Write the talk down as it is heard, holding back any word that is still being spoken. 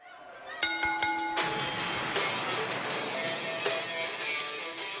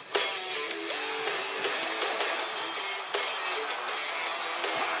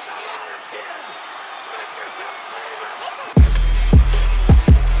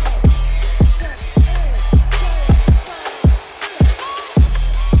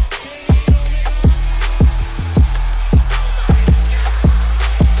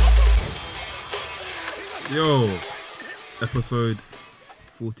episode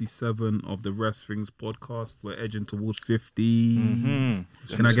 47 of the Rest Things podcast. We're edging towards 50.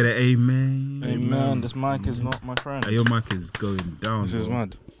 Mm-hmm. Can I get an amen? Amen. This mic is not my friend. Hey, your mic is going down. This is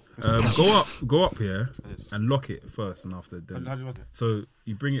mad. Go up here and lock it first, and after then. How do you lock it? So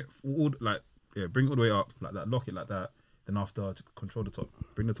you bring it bring it all the way up like that. Lock it like that. Then after, control the top.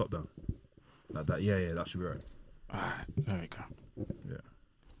 Bring the top down like that. Yeah, that should be right. Alright, there we go. Yeah,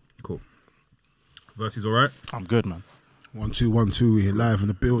 cool. Versus all right. I'm good, man. 1 2 1 2. We're live in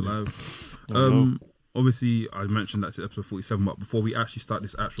the building. Live. Obviously, I mentioned that's episode 47, but before we actually start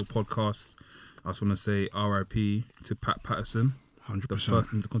this actual podcast, I just want to say R.I.P. to Pat Patterson, 100%. the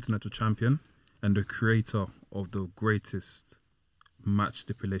first Intercontinental Champion and the creator of the greatest match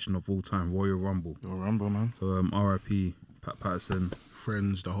stipulation of all time, Royal Rumble. Royal Rumble, man. So R.I.P. Pat Patterson.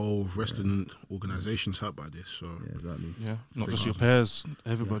 Friends, the whole wrestling organisation's hurt by this. So Yeah, exactly. Yeah, not just your peers,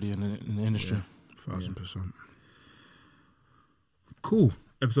 everybody in the industry. 1000%. Cool.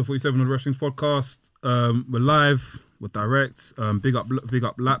 Episode 47 of the Wrestling Podcast. We're live. We're direct. Big up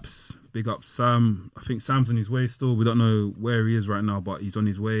Laps. Big up Sam. I think Sam's on his way still. We don't know where he is right now, but he's on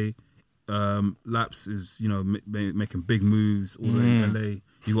his way. Laps is, making big moves all the way in LA.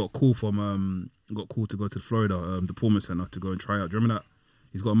 He got a call from to go to Florida, the Performance Center, to go and try out. Do you remember that?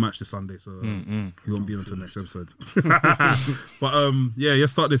 He's got a match this Sunday, so he won't be on until the next episode. But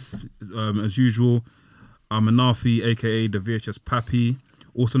let's start this as usual. I'm Anafi, aka the VHS Pappy,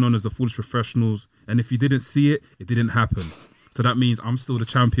 also known as the Foolish Professionals. And if you didn't see it, it didn't happen. So that means I'm still the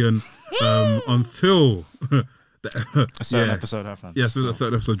champion until A certain episode happens. Yeah, so a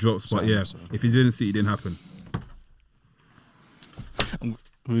certain episode drops. But if you didn't see it, it didn't happen.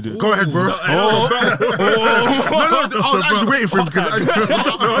 Go ahead, bro. No, I was actually waiting for him because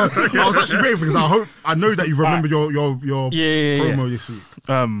I know that you remember your promo this week.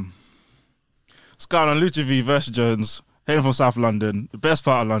 It's going on Lucha V versus Jones, hailing from South London, the best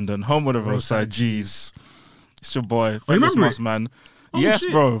part of London, home of the roadside G's. It's your boy, famous Mask Man. Yes,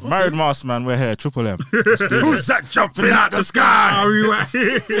 shit. bro. Married Mask Man, we're here, Triple M. Who's that jumping out the sky?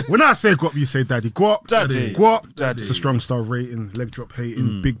 When I say guap, you say daddy. Guap. Daddy. Guap. Daddy. It's a strong star rating, leg drop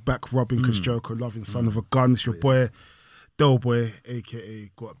hating, big back rubbing, Chris Jericho loving, son of a gun. It's your boy, Del Boy, aka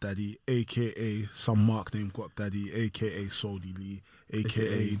Guap Daddy, aka some mark name Guap Daddy, aka Soldy Lee,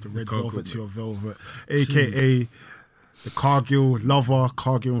 aka the Red Velvet to your Velvet, aka the Cargill lover,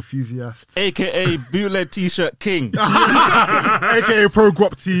 Cargill enthusiast, AKA bootleg t-shirt king. aka Pro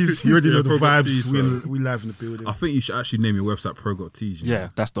Guap Tees. You already know the Pro Guap vibes. Tees, We live in the building. I think you should actually name your website Pro Got Tees. Yeah,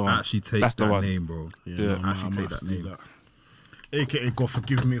 that's the one. Actually take That's the that one. name, bro. Yeah. Actually take that name. AKA God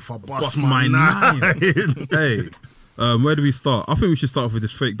forgive me if I bust Bust my my nine. Hey, where do we start? I think we should start off with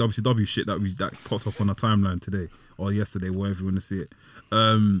this fake WCW shit that popped up on our timeline today or yesterday, wherever you want to see it.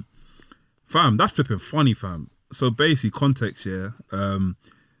 Fam, that's flipping funny, fam. So basically, context, yeah.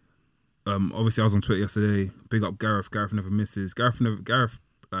 Obviously, I was on Twitter yesterday. Big up Gareth. Gareth never misses. Gareth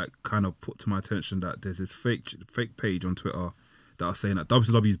like kind of put to my attention that there's this fake page on Twitter that are saying that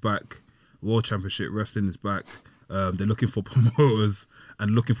WCW is back, World Championship Wrestling is back. They're looking for promoters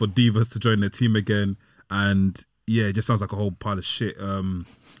and looking for divas to join their team again. And yeah, it just sounds like a whole pile of shit.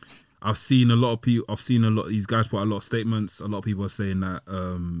 I've seen a lot of people. These guys put a lot of statements. A lot of people are saying that.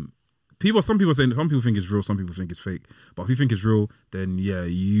 Some people think it's real, some people think it's fake. But if you think it's real, then yeah,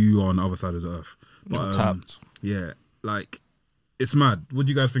 you are on the other side of the earth. But Tapped. yeah, like it's mad. What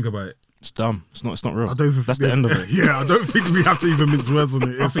do you guys think about it? It's dumb. It's not real. I don't even That's think the end of it. Yeah, I don't think we have to even mince words on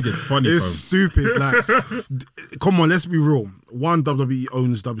it. I think it's funny. It's fam. stupid. Like, come on, let's be real. One, WWE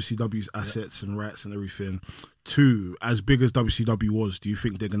owns WCW's assets and rights and everything. Two, as big as WCW was, do you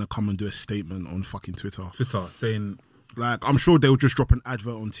think they're gonna come and do a statement on fucking Twitter saying, like, I'm sure they'll just drop an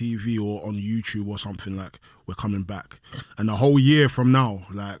advert on TV or on YouTube or something like, we're coming back, and a whole year from now,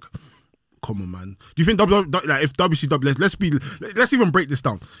 like, come on, man. Do you think if WCW, let's even break this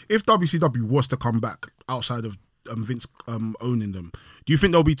down. If WCW was to come back outside of Vince owning them, do you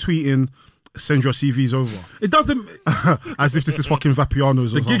think they'll be tweeting, send your CVs over? it doesn't. As if this is fucking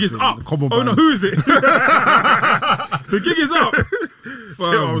Vapiano's or The gig is something. up. Come on, oh man. no, who is it? The gig is up.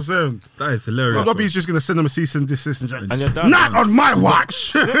 You know what I'm saying? That is hilarious. WWE's just going to send them a cease and desist And you're done. not on my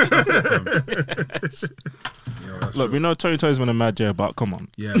watch. Look, we know Tony Tony's been a mad year, but come on.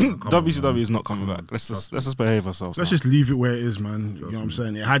 Yeah, WCW is not coming back. Let's just behave ourselves. Let's now. just leave it where it is, man. You know what I'm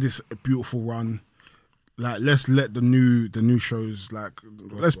saying? It had this beautiful run. Like, let's let the new shows, like,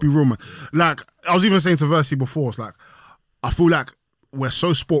 let's be real, man. Like, I was even saying to Versi before, it's like, I feel like we're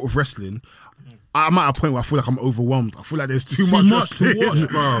so sport with wrestling. I'm at a point where I feel like I'm overwhelmed. I feel like there's too much to watch,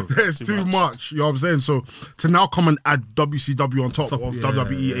 bro. There's too much. You know what I'm saying? So to now come and add WCW on top of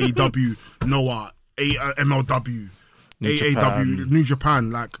WWE, AEW, Noah, MLW, AAW, New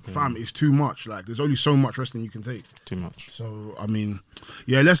Japan, like, fam, it's too much. Like, there's only so much wrestling you can take. Too much. So, I mean,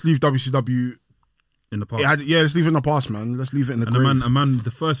 yeah, let's leave WCW in the past. Let's leave it in the past, man. Let's leave it in the and grave. a man,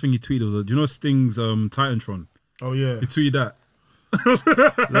 the first thing he tweeted was, do you know Sting's Titantron? Oh yeah, he tweeted that.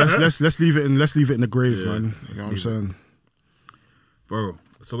 let's leave it in the grave, man. You know what I'm saying, bro.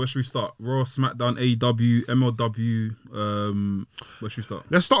 So where should we start? Raw, SmackDown, AEW, MLW. Where should we start?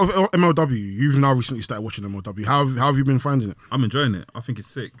 Let's start with MLW. You've now recently started watching MLW. How have you been finding it? I'm enjoying it. I think it's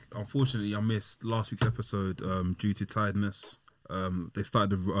sick. Unfortunately, I missed last week's episode due to tiredness. They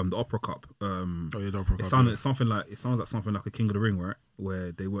started the Opera Cup. The Opera Cup. It sounds like something like a King of the Ring, right?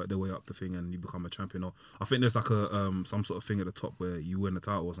 Where they work their way up the thing and you become a champion. Or I think there's like a some sort of thing at the top where you win the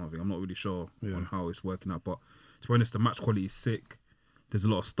title or something. I'm not really sure on how it's working out, but to be honest, the match quality is sick. There's a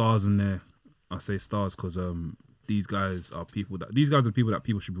lot of stars in there. I say stars because these guys are people that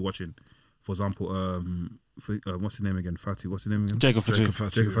people should be watching. For example, what's his name again? Fatu. What's his name again? Jacob Fatu.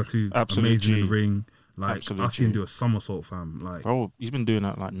 Jacob Fatu. Absolute amazing G. in the ring. Like Absolute I seen him G. do a somersault, fam. Like, bro, he's been doing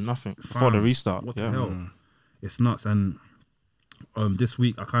that like nothing before the restart. What the hell? It's nuts. And this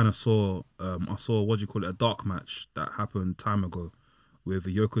week I kind of saw what do you call it, a dark match that happened time ago with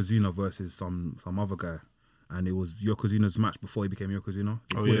Yokozuna versus some other guy, and it was Yokozuna's match before he became Yokozuna.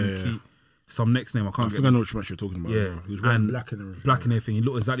 Some next name I think I know which match you're talking about. Yeah, he was wearing black and everything. Black and everything. He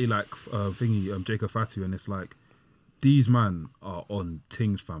looked exactly like Jacob Fatu, and it's like these man are on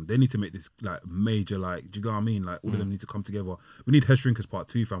things, fam. They need to make this like major, like, do you know what I mean? Like all of them need to come together. We need Head Shrinkers Part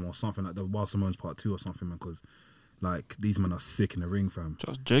 2, fam, or something like the Wild Samoans Part 2 or something, man, because like these men are sick in the ring, fam.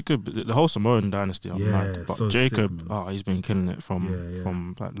 Just Jacob, the whole Samoan dynasty, mad. But so Jacob, sick, he's been killing it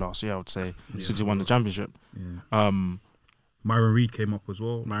from like last year, I would say, since he won the championship. Yeah. Myron Reed came up as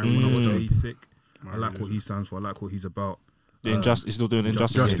well. He's sick. I like what he stands for. I like what he's about. He's still doing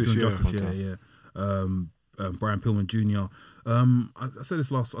Injustice. Yeah. Brian Pillman Jr. I said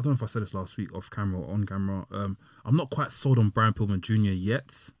this last. I don't know if I said this last week off camera or on camera. I'm not quite sold on Brian Pillman Jr.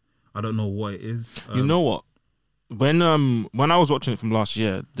 yet. I don't know what it is. You know what? When I was watching it from last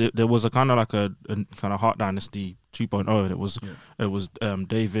year, there was a kind of like a kind of Hart Dynasty 2.0, and it was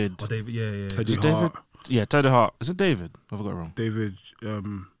David. Oh, David, yeah. Teddy Hart. Yeah, Teddy Hart. Is it David? I got it wrong. David.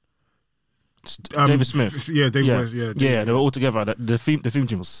 David Smith. Yeah, David West. Yeah, they were all together. The theme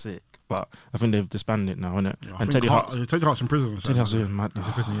team was sick, but I think they've disbanded it now, innit? Yeah, and Teddy Hart's in prison. Teddy Hart's in mad.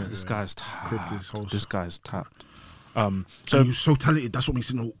 This guy's tapped. So you're so talented. That's what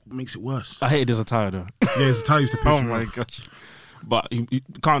makes it worse. I hated his attire though. Yeah, his attire used to piss oh me my off. gosh! But you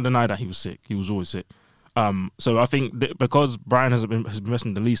can't deny that he was sick. He was always sick. So I think because Brian has been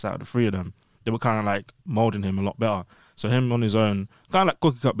wrestling the least out of the three of them, they were kind of like molding him a lot better. So him on his own, kind of like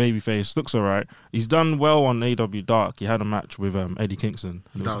cookie cut babyface, looks alright. He's done well on AEW Dark. He had a match with Eddie Kingston.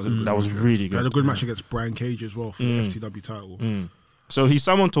 That was really good. He had a good match against Brian Cage as well for the FTW title. So he's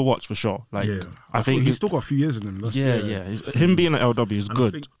someone to watch for sure. Like I think he's still got a few years in him. Him being at LW is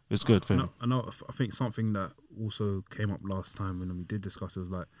good. It's good for him. I think something that also came up last time when we did discuss it was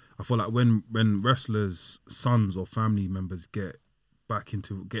like, I feel like when wrestlers' sons or family members get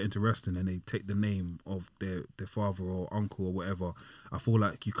into wrestling and they take the name of their father or uncle or whatever, I feel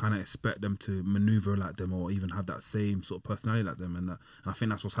like you kind of expect them to maneuver like them or even have that same sort of personality like them, and I think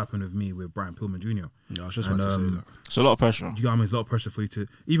that's what's happened with me with Brian Pillman Jr. Yeah, I was just about to say that. It's a lot of pressure. Do you know what I mean? It's a lot of pressure for you to,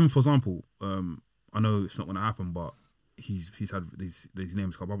 even for example, I know it's not going to happen, but he's had these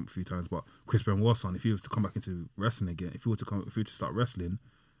names come up a few times, but Chris Benoit's son, if he was to come back into wrestling again, if he were to start wrestling,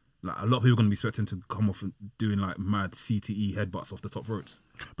 like a lot of people are going to be expecting to come off and doing like mad CTE headbutts off the top ropes.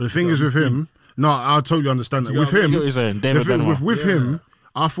 But the thing is with him, no, I totally understand that. With him, with him,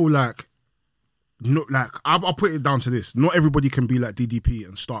 I feel like, I'll put it down to this: not everybody can be like DDP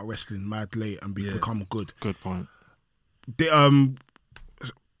and start wrestling mad late and become good. Good point.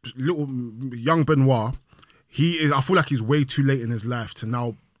 Little young Benoit, I feel like he's way too late in his life to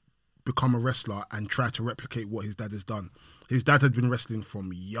now become a wrestler and try to replicate what his dad has done. His dad had been wrestling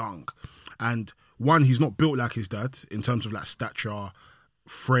from young, and one, he's not built like his dad in terms of like stature,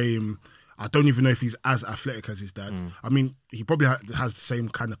 frame. I don't even know if he's as athletic as his dad. I mean, he probably has the same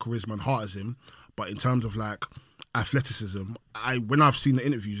kind of charisma and heart as him, but in terms of like athleticism, when I've seen the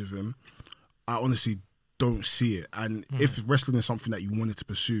interviews with him, I honestly don't see it. And if wrestling is something that you wanted to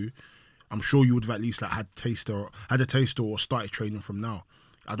pursue, I'm sure you would have at least like had a taster or started training from now.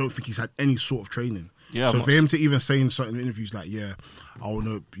 I don't think he's had any sort of training. Yeah, so for him to even say in certain interviews like, I want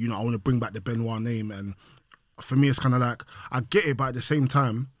to bring back the Benoit name, and for me it's kind of like, I get it, but at the same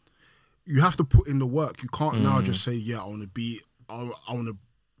time, you have to put in the work. You can't now just say, I want to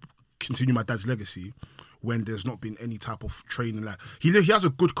continue my dad's legacy when there's not been any type of training. Like he has a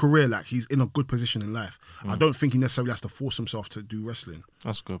good career. Like he's in a good position in life. I don't think he necessarily has to force himself to do wrestling.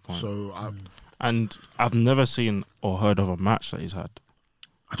 That's a good point. So And I've never seen or heard of a match that he's had.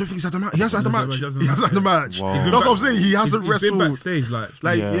 I don't think he's had a match. He hasn't had a match. He hasn't He hasn't had a match. Wow. That's what I'm saying. He hasn't He's wrestled. been backstage,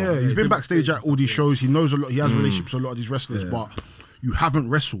 He's been backstage at all these shows. He knows a lot. He has relationships with a lot of these wrestlers, Yeah. but you haven't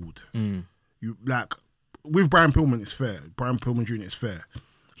wrestled. You like with Brian Pillman, it's fair. Brian Pillman Jr. it's fair.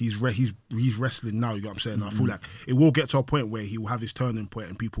 He's wrestling now. You know what I'm saying? I feel like it will get to a point where he will have his turning point,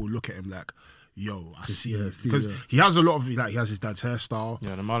 and people will look at him like, "Yo, I see it," because he has a lot of he has his dad's hairstyle.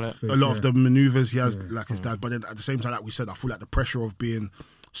 Yeah, the mullet. A lot of the maneuvers he has like his dad, but then at the same time, like we said, I feel like the pressure of being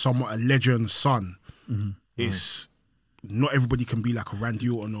somewhat a legend's son. It's not everybody can be like a Randy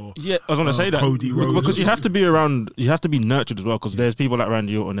Orton or Yeah, I was going to say that Cody Rhodes. because you have to be around. You have to be nurtured as well. Because there's people like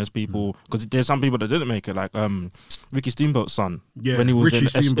Randy Orton. There's people because there's some people that didn't make it, like Ricky Steamboat's son. Yeah, when he was Richie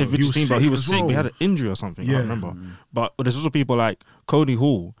Steamboat. Ricky Steamboat, he was as sick. well. He had an injury or something. I Yeah. don't remember. But there's also people like Cody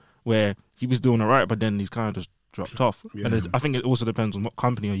Hall, where he was doing alright, but then he's kind of just dropped off. Yeah. And I think it also depends on what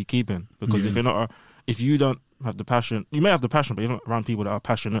company are you keeping. Because if you're not, if you don't have the passion, you may have the passion, but you're not around people that are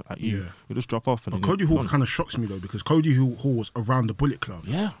passionate like you. Yeah. You just drop off. And But then Cody you're Hall gone. kind of shocks me though, because Cody Hall was around the Bullet Club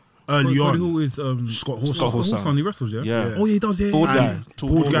Yeah. early Cody on. Hall is Scott Hall. Scott Hall. Horse on, he wrestles, yeah? Yeah. Oh, yeah, he does, yeah. Bald yeah. guy. And Tall,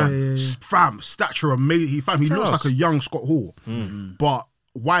 bald bald guy, guy. Yeah. fam, stature amazing. He looks Trust. like a young Scott Hall. But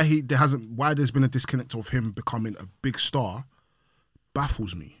why there's been a disconnect of him becoming a big star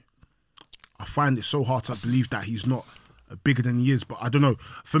baffles me. I find it so hard to believe that he's not bigger than he is. But I don't know.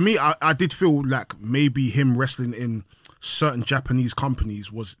 For me, I did feel like maybe him wrestling in certain Japanese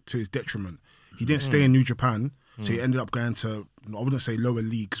companies was to his detriment. He didn't stay in New Japan, so he ended up going to, I wouldn't say lower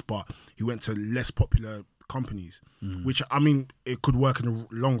leagues, but he went to less popular companies, which, I mean, it could work in the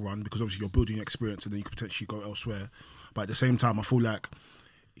long run because obviously you're building experience and then you could potentially go elsewhere. But at the same time, I feel like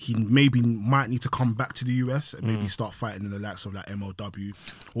he might need to come back to the US and maybe start fighting in the likes of like MLW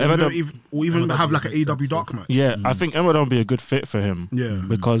or even MLW have like an makes AW sense, dark match. Yeah, I think Emma would be a good fit for him. Yeah.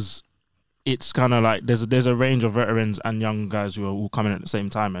 because it's kind of like there's a range of veterans and young guys who are all coming at the same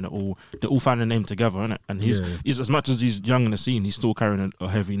time, and they're all finding a name together, innit? And he's as much as he's young in the scene, he's still carrying a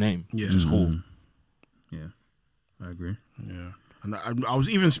heavy name, Yeah. which is Hall. Yeah, I agree. Yeah, and I was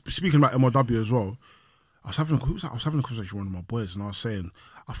even speaking about MLW as well. I was having a conversation with one of my boys, and I was saying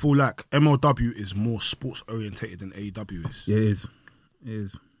I feel like MLW is more sports orientated than AEW is. Yeah, it is. It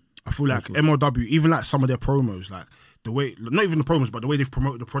is. I feel like MLW, even like some of their promos, like the way, not even the promos, but the way they've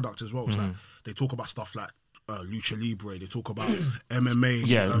promoted the product as well. It's like they talk about stuff like Lucha Libre, they talk about MMA,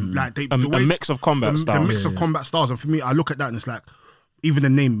 Yeah, like a mix of combat the styles. mix of combat styles. And for me, I look at that and it's like, even the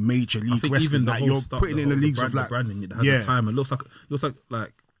name Major I League think Wrestling, even the like whole you're stuff, putting it in the leagues brand, of like, the branding, it has a time. It looks like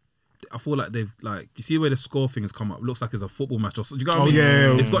I feel like they've like. Do you see where the score thing has come up? It looks like it's a football match or something. Do you know what I mean?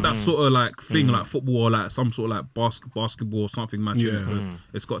 yeah. It's got that sort of like thing, like football or like some sort of like basketball or something match. Yeah. In it. So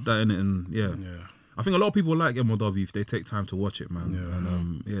it's got that in it, and yeah. I think a lot of people like MLW if they take time to watch it, man. Yeah.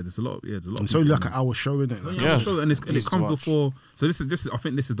 And there's a lot. Yeah, there's a lot. And of so people, like man. an hour show in it. Yeah, sure. And it Needs to comes watch. before. So this is. I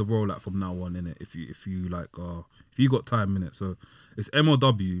think this is the role like from now on in it. If you like, if you got time in it. So it's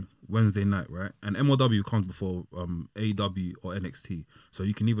MLW Wednesday night, right? And MLW comes before AEW or NXT. So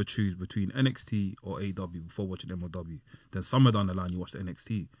you can either choose between NXT or AEW before watching MLW. Then somewhere down the line you watch the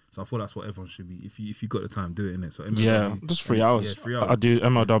NXT. So I thought that's what everyone should be. If you got the time, do it in it. So MLW, Yeah, just 3 hours. Yeah, 3 hours. I do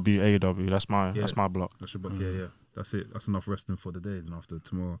MLW, AEW. That's my block. That's your book. Yeah. That's it. That's enough resting for the day. And after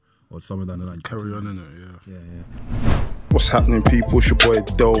tomorrow or somewhere down the line, Carry on in it, yeah. Yeah. What's happening, people? It's your boy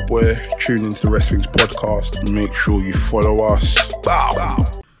Delboy. Tune into the Wrestling's podcast. Make sure you follow us.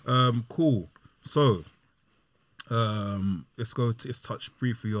 Bow. Cool. So, let's touch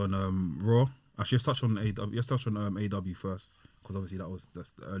briefly on Raw. Actually, let's touch on AW. Let's touch on AW first, because obviously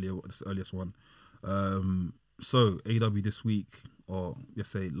that's the earliest one. So AW this week, or let's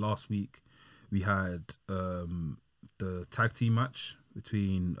say last week, we had the tag team match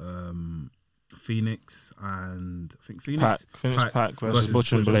between Phoenix and I think Phoenix Pac versus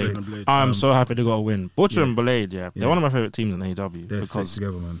Butcher and Blade. and Blade. I'm so happy they got a win. Butcher and Blade, they're one of my favorite teams in AEW They're sick because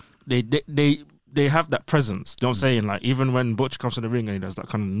together, man. they have that presence. You know what I'm saying? Like even when Butcher comes to the ring and he does that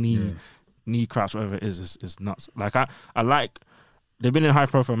kind of knee crash, whatever it is nuts. Like I like. They've been in high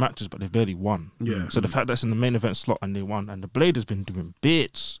profile matches, but they've barely won. Yeah. So the fact that's in the main event slot and they won, and the Blade has been doing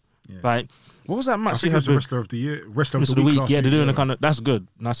bits. Yeah. Like what was that match? I think he it's had the with wrestler of the year, wrestler Rest of of the the week? last Yeah, they're doing week, a kind of that's good.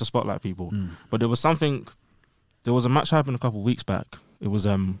 Nice to spotlight people. But there was something. There was a match happened a couple of weeks back. It was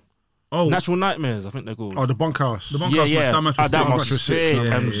Natural Nightmares, I think they're called. Oh, the bunkhouse. The bunkhouse match. That match was that sick. was sick.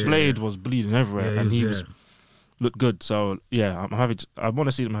 Yeah, and yeah, Blade was bleeding everywhere, and he was. looked good. So yeah, I'm happy. I want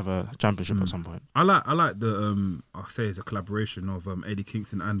to see them have a championship at some point. I like the I'll say it's a collaboration of Eddie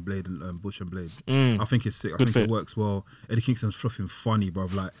Kingston and Blade and Bush and Blade. I think it's sick. I Good think fit. it works well. Eddie Kingston's fluffing funny, bro.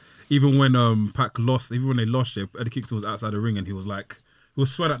 Like even when Pac lost, even when they lost, Eddie Kingston was outside the ring and he was like. He was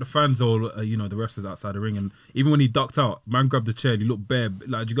sweating at the fans or the wrestlers outside the ring, and even when he ducked out, man grabbed the chair and he looked bare.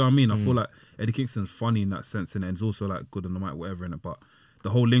 Like, do you know what I mean? I feel like Eddie Kingston's funny in that sense, and it's also like good on the mic, whatever in it. But the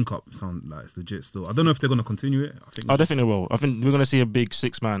whole link up sound like it's legit still. I don't know if they're gonna continue it. I think I definitely will. I think we're gonna see a big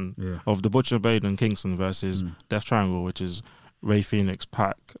 6-man Yeah. of the Butcher, Blade, and Kingston versus Death Triangle, which is Ray Phoenix,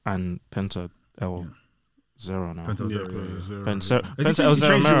 Pac, and Penta El Zero now. Penta Yeah, Zero, yeah. Zero. Penta El He Zero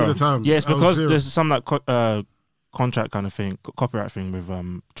changed it all Mero. the time. Yeah, it's El because Zero. there's some like contract kind of thing, copyright thing with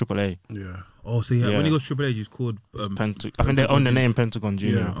AAA. Yeah. Oh, so Yeah. when he goes Triple H, he's called I think they own the name Pentagon Jr.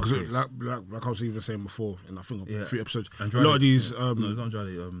 Yeah, because Okay. like I was even saying before, and I think Yeah. 3 episodes, Andrade. a lot of these, No, it's not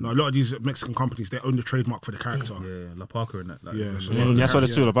Andrade. no, a lot of these Mexican companies, they own the trademark for the character. Yeah, La Parca and that. Like, Yeah, so yeah, they own That's why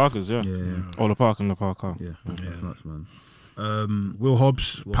there's two Yeah. La Parkers, yeah. yeah. Or La Park and La Parker. Yeah, that's nuts, man. Will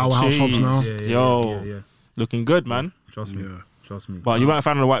Hobbs, Powerhouse Jeez. Hobbs now. Yeah, Yo. yeah. Looking good, man. Trust me, Yeah. trust me. But you weren't a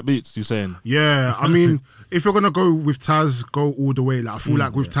fan of the white boots, you saying? Yeah, I mean, if you're gonna go with Taz, go all the way. Like I feel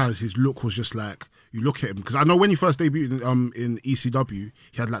like with Taz, his look was just like you look at him because I know when he first debuted in ECW,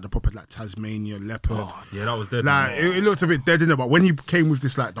 he had like the proper like Tasmania leopard. Yeah, that was dead. Like man. it looked a bit dead in it, but when he came with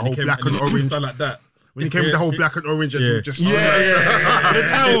this like the whole He came- black and he orange, started like that. when he came with the whole black and orange, and he was just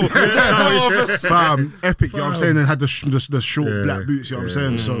Fam, epic. You know what I'm saying? And had the short black boots. You know what I'm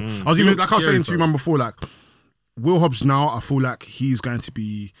saying? So I was even like I was saying to you, man, before, like Will Hobbs now, I feel like he's going to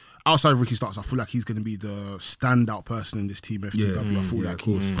be outside of Ricky Starks. I feel like he's going to be the standout person in this team FTW. I feel like of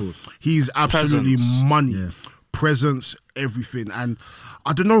course. he's absolutely Presence. money, Yeah. presence, everything. And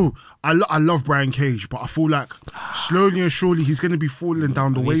I don't know, I love Brian Cage, but I feel like slowly and surely he's going to be falling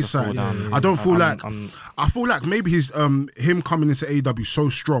down the He needs to fall wayside. down. I don't feel I'm- like I feel like maybe his him coming into AEW so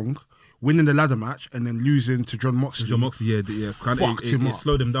strong, winning the ladder match and then losing to John Moxley. John Moxley, yeah, fucked him up. It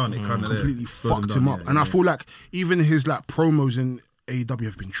slowed him down. It kind of completely fucked him up. And I feel like even his like promos in AEW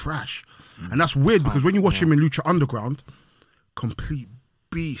have been trash. And that's weird because when you watch him in Lucha Underground, complete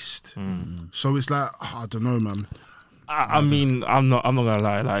beast. So it's like I don't know, man. I mean, I'm not gonna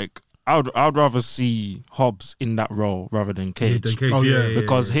lie. Like, I'd rather see Hobbs in that role rather than Cage. Oh, yeah.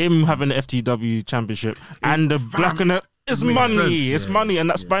 Because him having the FTW championship and the black and the, it's makes money. sense. It's money, and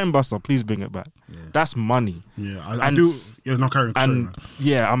that spine buster. Please bring it back. That's money. Yeah, I And- do. Yeah, no, carry on. Sorry, And man.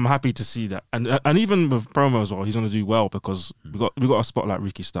 yeah, I'm happy to see that. And even with promos, well, he's gonna do well because we got a spot like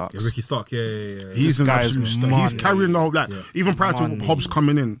Ricky Starks. Yeah, Ricky Stark, yeah. He's an guy's absolute star. money. He's carrying the whole like even prior Money. to Hobbs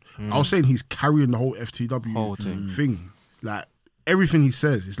coming in, I was saying he's carrying the whole FTW Whole thing. thing. Like everything he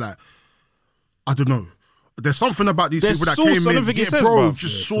says, it's like I don't know. There's something about these There's people that sauce came on in, everything he yeah, says, bro, bruv.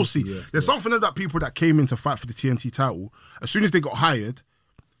 just saucy. There's something about people that came in to fight for the TNT title. As soon as they got hired,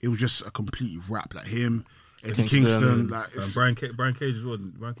 it was just a complete rap. Like him, Eddie Kingston. Kingston, like it's, Brian Cage as well.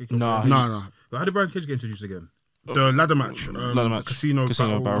 Brian Cage. Nah, no. But how did Brian Cage get introduced again? The ladder match, Ladder match. Casino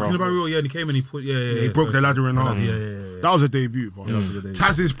Casino battle. Battle. Casino Barrio, yeah, and he came and he put, He broke the ladder in half. Yeah. That was a debut, bro. that was a good debut.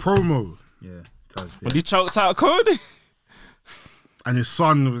 Taz's promo Yeah, Taz, When he choked out Cody. and his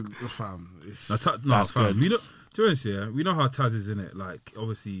son was fam. It's- That's fam. good. We know, to be honest, yeah, we know how Taz is in it. Like,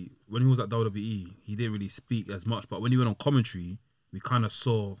 obviously, when he was at WWE, he didn't really speak as much, but when he went on commentary, we kind of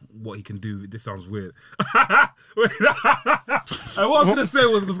saw what he can do. This sounds weird. And what I was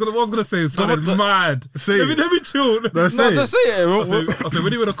gonna say was something mad. Say let me chill. Let's say it. Say it. I said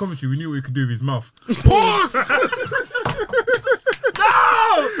when he went on commentary, we knew what he could do with his mouth. Pause.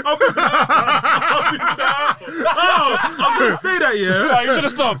 I was gonna say that, yeah. You should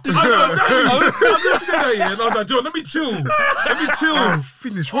have stopped. I was gonna say that, yeah. And I was like, John, let me chill. I'm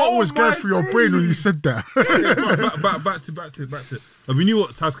finished. What was going through your brain when you said that? Back to. And we knew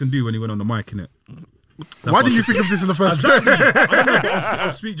what Taz can do when he went on the mic, innit? Why did you think of this in the first place? I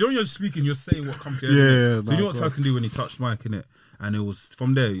was speaking. During your speaking, you're saying what comes to your head. Yeah, So you know what Taz can do when he touched mic, innit? And it was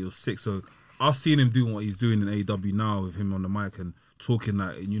from there. It was sick. So I've seen him doing what he's doing in AEW now with him on the mic and talking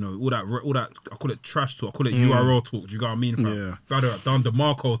like all that. I call it trash talk. I call it URL talk. Do you know what I mean? Yeah. Rather down the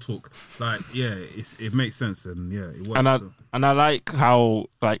Marco talk. Like it makes sense and yeah, it works. And I like how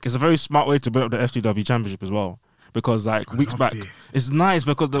like it's a very smart way to build up the FTW championship as well. Because like weeks back, it. it's nice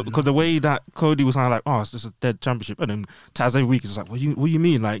because the way that Cody was kind of like, oh, it's just a dead championship, and then Taz every week is like, what you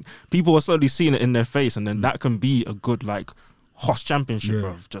mean? Like people are slowly seeing it in their face, and then that can be a good like horse championship,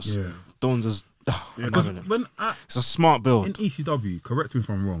 bro. Just don't just. I'm loving it. When It's a smart build. in ECW, correct me if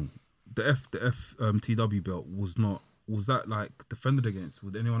I'm wrong. The FTW belt was that like defended against?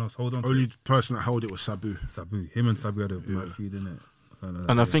 Would anyone else hold on? Only to person that held it was Sabu. it? Sabu. Him and Sabu had a mad feud in it.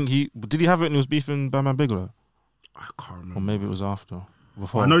 And I think did he have it and he was beefing Bam Bam Bigelow? I can't remember. Or maybe it was after.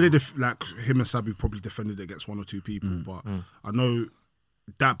 Before. I know they like him and Sabu probably defended it against one or two people, but I know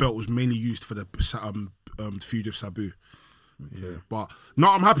that belt was mainly used for the feud of Sabu. Yeah, but no,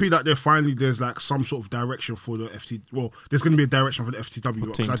 I'm happy that there's like some sort of direction for the FT. Well, there's going to be a direction for the FTW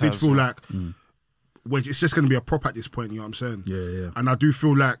because I did feel like it's just going to be a prop at this point. You know what I'm saying? Yeah. And I do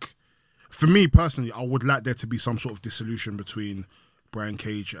feel like, for me personally, I would like there to be some sort of dissolution between Brian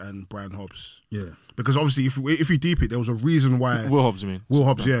Cage and Brian Hobbs. Yeah. Because obviously, if you deep it, there was a reason why. Will Hobbs, you mean? Will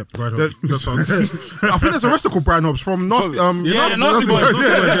Hobbs, yeah. Brian Hobbs. I think there's a wrestler called Brian Hobbs from Nasty. Nasty Boys.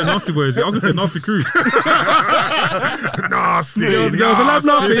 Nasty Boys. I was gonna say Nasty Crew. Nasty. Girls are like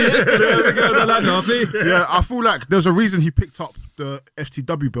nasty. Girls are like nasty. Yeah, I feel like there's a reason he picked up the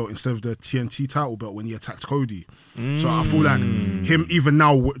FTW belt instead of the TNT title belt when he attacked Cody. So I feel like him even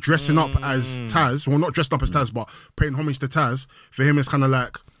now dressing up as Taz, well, not dressed up as Taz, but paying homage to Taz, for him it's kind of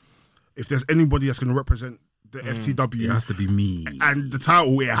like, if there's anybody that's going to represent the FTW, It has to be me. and the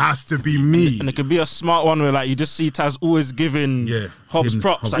title, it has to be me. And it could be a smart one where like you just see Taz always giving Hobbs him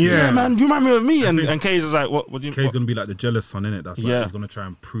props. Hobbs. Like, Yeah. man, you remind me of me. And Cage is like, what do you Kay's what? gonna be like the jealous son, innit? That's like he's gonna try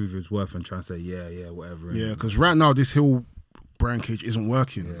and prove his worth and try and say, whatever. Yeah, because right now this heel Brian Cage isn't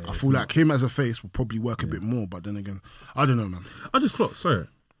working. I feel like him as a face will probably work a bit more, but then again, I don't know, man. I just clocked. Sorry,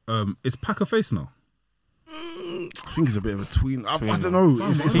 is Pac a face now? I think he's a bit of a tween. I don't know.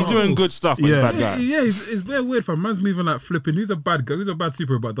 He's doing good stuff, but he's a bad guy. Yeah, it's very weird. Fam, man's moving like flipping. He's a bad guy. He's a bad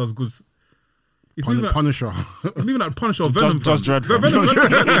super, but does good. He's moving like, Punisher. he's moving like Punisher or Venom. Judge Dredd. Venom, Judge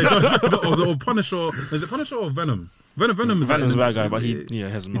Dredd or Punisher. Is it Punisher or Venom? Venom is Venom's a like, bad guy, but he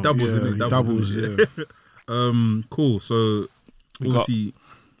has he no. doubles. Yeah, in it, he doubles, in it. Cool. So We got- obviously,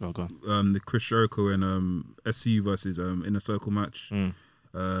 Oh, go on. the Chris Jericho and SCU versus Inner Circle match.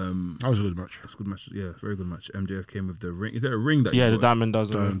 That was a good match. That's a good match. Yeah, very good match. MJF came with the ring. Is there a ring that? Yeah, he the got? diamond does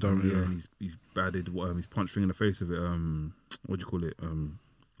it. Don't, Yeah, yeah. and he's batted. He's punched thing in the face of it. What do you call it?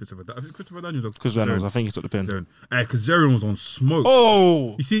 Christopher Daniels. Because Reynolds, I think he took the pin. Because Kazarian was on smoke.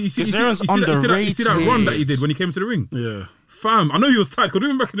 Oh, you see Kazarian's you see that run that he did when he came to the ring. Yeah. Fam, I know he was tight. Because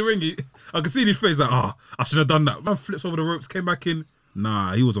even back in the ring, I could see in his face like, I shouldn't have done that. Man flips over the ropes, came back in.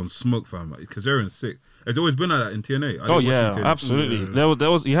 Nah, he was on smoke, fam. Kazarian's sick. It's always been like that in TNA. Oh yeah, absolutely. There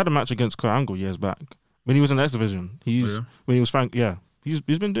was he had a match against Kurt Angle years back when he was in the X Division. When he was Frank. Yeah, he's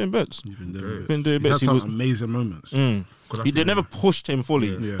been doing bits. He's been doing He's it. been doing He's had bits. He some was. amazing moments. They never pushed him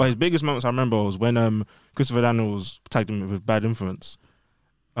fully, Yeah. but his biggest moments I remember was when Christopher Daniels tagged him with Bad Influence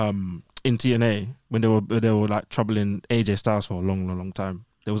in TNA when they were like troubling AJ Styles for a long time.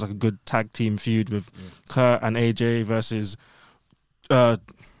 There was like a good tag team feud with Kurt and AJ versus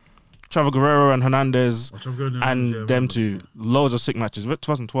Trevor Guerrero and Hernandez and them two. Loads of sick matches.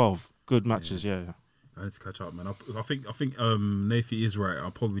 2012, good matches. Yeah. I need to catch up, man. I think Nafi is right. I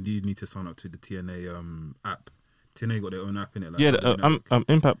probably do need to sign up to the TNA app. TNA got their own app in it. Like, Yeah,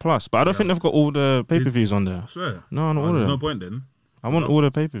 Impact Plus, but I don't think they've got all the pay-per-views on there. I swear. No, not all of There's them. no point then. I want all the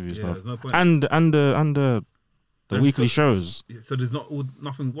pay-per-views, Yeah, bruv. there's no point. And the weekly shows. So there's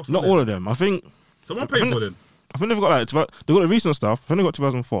nothing. What's Not on all there? of them. I think Someone paid for them. they've got they've got the recent stuff. I've only got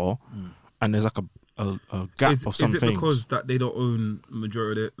 2004, and there's like a gap of some is it things. because that they don't own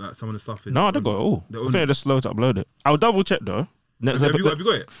majority of it? Like some of the stuff is. No, they got it all. I think they're just slow to upload it. I'll double check though. Have you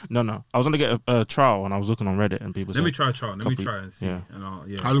got it? No. I was gonna get a trial, and I was looking on Reddit, and people Let said, me try a trial. Let me copy. try and see. Yeah.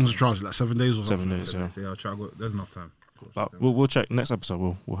 And How long's the trial? Like 7 days or 7 something? days. Yeah, So I'll try. There's enough time. but we'll check next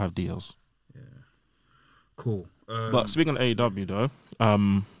episode. We'll have deals. Cool. But speaking of AEW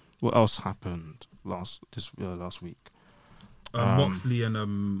though, what else happened last week? Moxley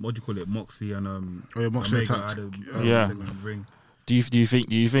and what do you call it? Moxley and Oh yeah, Moxley Omega attacked. had a Yeah. segment in the ring. Do you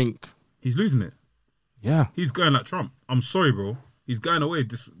think? He's losing it. Yeah. He's going like Trump. I'm sorry, bro. He's going away.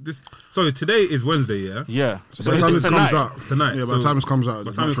 This. So today is Wednesday, yeah. Yeah. So by the time it comes out, Tonight. yeah, by the time it comes out,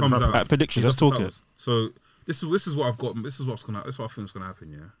 By the time it comes out, At predictions, he's let's lost talk the it. titles. So this is what I've got. This is what I think is gonna happen.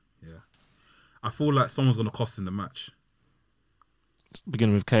 Yeah. I feel like someone's gonna cost in the match.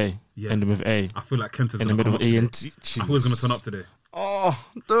 Beginning with K, Yeah. ending with A, I feel like Kenta's in gonna the middle come of up E today. and I feel he's gonna turn up today. Oh,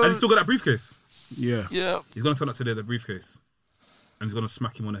 And he's still got that briefcase. yeah. yeah. He's gonna turn up today, the briefcase, and he's gonna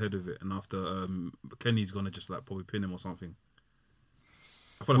smack him on the head with it. And after Kenny's gonna just like probably pin him or something.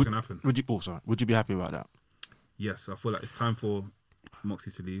 I feel that's gonna happen. Would you be happy about that? Yes, I feel like it's time for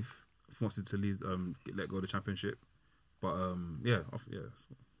Moxie to leave. For Moxie to leave, let go of the championship. But yeah. What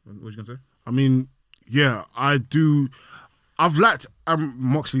was you gonna say? I mean, yeah, I do. I've liked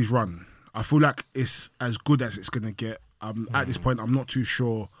Moxley's run. I feel like it's as good as it's gonna get. At this point, I'm not too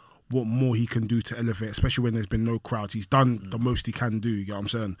sure what more he can do to elevate, especially when there's been no crowds. He's done the most he can do. You get what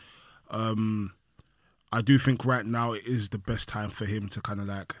I'm saying? I do think right now it is the best time for him to kind of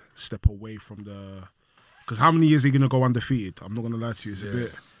like step away from the Because how many years are he going to go undefeated? I'm not going to lie to you.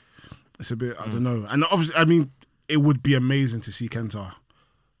 It's a bit, I don't know. And obviously, I mean, it would be amazing to see Kenta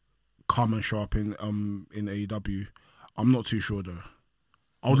come and show up in AEW. I'm not too sure though.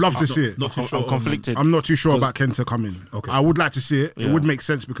 I would love to see it. Not too sure. I'm conflicted. I'm not too sure about Kenta coming. Okay. I would like to see it. Yeah. It would make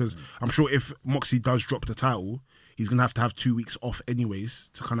sense because I'm sure if Moxley does drop the title, he's going to have 2 weeks off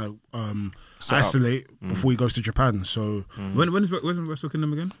anyways to kind of isolate before he goes to Japan. So When's Wrestle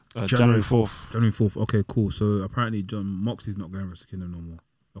Kingdom again? January 4th. January 4th. Okay, cool. So apparently John Moxley's not going to Wrestle Kingdom no more,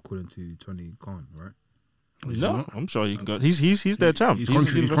 according to Tony Khan, right? No, I'm sure you can go. He's their champ. he's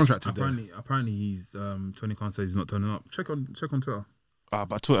contracted there. Apparently he's Tony Khan says he's not turning up. Check on Twitter.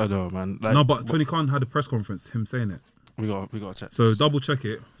 But Twitter though, man. Like, No, but Tony Khan had a press conference, him saying it. we got to check. So double check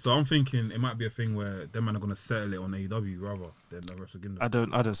it. So I'm thinking it might be a thing where them man are gonna settle it on AEW rather than the Wrestle Kingdom.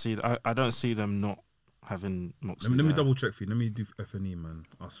 I don't see them not having Moxley. Let me there. double check for you. Let me do FNE, man.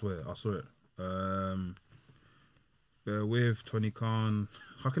 I swear it. Bear with Tony Khan.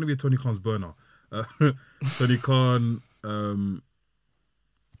 How can it be Tony Khan's burner? Tony Khan,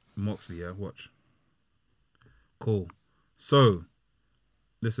 Moxley. Yeah, watch. Cool. So,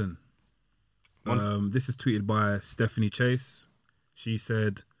 listen. This is tweeted by Stephanie Chase. She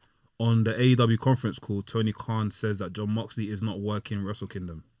said, on the AEW conference call, Tony Khan says that John Moxley is not working Wrestle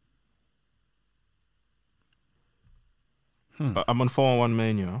Kingdom. I'm on 4-on-1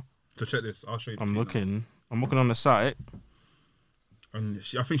 Mania. So check this. I'll show you. I'm looking on the site. And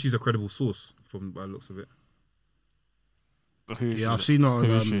I think she's a credible source from by the looks of it. Who is Yeah, I've she? seen her on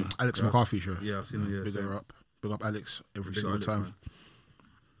Who is she? Alex Yes. McCarthy show. Yeah, I've seen it. Yeah, Big same. her up. Big up Alex every Big single Alex, time. man.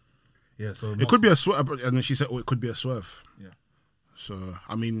 Yeah, so It could be a swerve, and then she said, "Oh, it could be a swerve." Yeah. So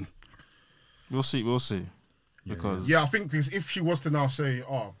I mean, We'll see. Because yeah, I think because if she was to now say,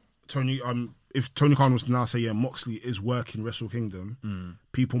 "Oh, Tony," if Tony Khan was to now say, "Yeah, Moxley is working Wrestle Kingdom,"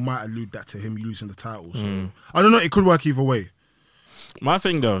 people might allude that to him losing the title. So I don't know. It could work either way. my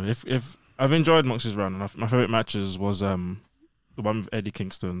thing though, if I've enjoyed Moxley's run, and my favorite matches was the one with Eddie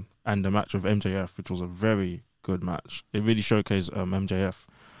Kingston and the match with MJF, which was a very good match. It really showcased MJF.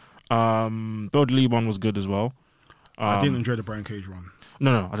 Brody Lee one was good as well. I didn't enjoy the Brian Cage one.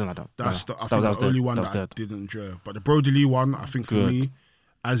 No, I didn't like that. That's No, I think was the only dead. one That was that I dead. didn't enjoy. But the Brody Lee one, I think for Good. me,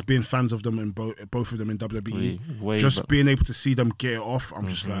 as being fans of them in both of them in WWE, Way just better. being able to see them get it off, I'm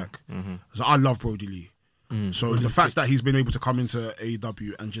just like, so I love Brody Lee. So the fact that he's been able to come into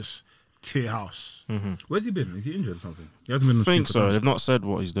AEW and just tear house, Where's he been? Is he injured or something? He hasn't been on I the think screen for so. time. They've not said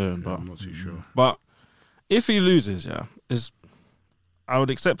what he's doing, but I'm not too sure. But if he loses, I would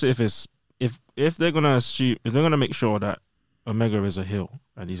accept it if they're gonna make sure that Omega is a heel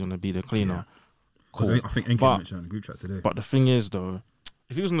and he's gonna be the cleaner. Because Cool. I think Enki But- mentioned it in the group chat today. But the thing is, though,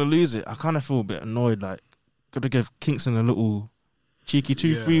 if he was gonna lose it, I kind of feel a bit annoyed. Like, gotta give Kingston a little cheeky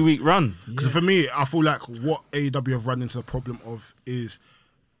 2-3 week run. Because for me, I feel like what AEW have run into the problem of is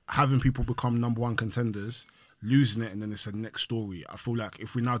having people become number one contenders, losing it, and then it's a next story. I feel like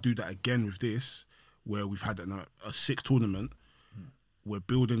if we now do that again with this, where we've had a sick tournament, we're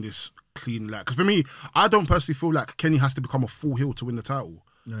building this clean, like, because for me, I don't personally feel like Kenny has to become a full heel to win the title.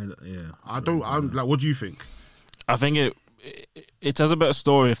 No, yeah. I'm like, what do you think? I think it tells a better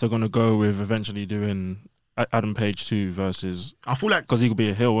story if they're gonna go with eventually doing Adam Page 2 versus, I feel like, because he could be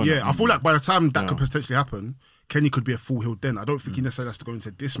a heel. wouldn't yeah, he? I feel like by the time that Yeah. could potentially happen, Kenny could be a full heel then. I don't think he necessarily has to go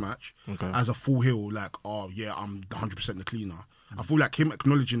into this match Okay. as a full heel, like, oh yeah, I'm 100% the cleaner. I feel like him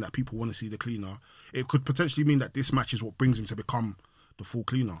acknowledging that people want to see the cleaner, it could potentially mean that this match is what brings him to become the full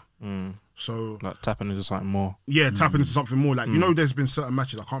cleaner. So like tapping into something more. yeah, tapping into something more. Like, you know, there's been certain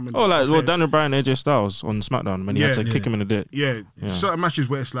matches, I can't remember. Oh, like Yeah. Daniel Bryan, AJ Styles on SmackDown when he had Yeah. to kick him in the dick. Yeah, Yeah. certain matches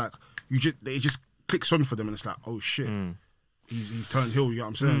where it's like it just clicks on for them, and it's like, oh shit, he's turned heel. You know what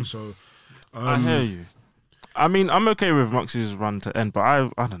I'm saying? So I hear you. I mean, I'm okay with Moxley's run to end, but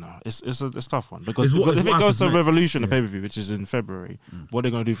I don't know. It's a tough one because It's what if it happens goes to next. Revolution, the Yeah. pay per view, which is in February, what are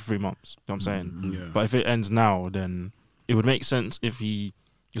they going to do for 3 months? You know what I'm saying? Yeah. But if it ends now, then it would make sense if he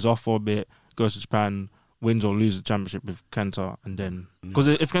is off for a bit, goes to Japan, wins or loses the championship with Kenta, and then because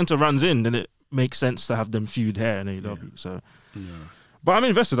if Kenta runs in, then it makes sense to have them feud here in AEW. So, but I'm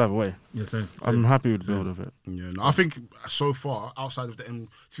invested either way. Yeah, same. I'm happy with the build of it. Yeah, no, I think so far, outside of the to be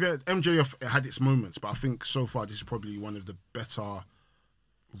fair, MJF, it had its moments, but I think so far this is probably one of the better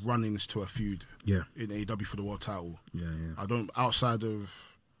run-ins to a feud Yeah, in AEW for the world title. yeah. I don't, outside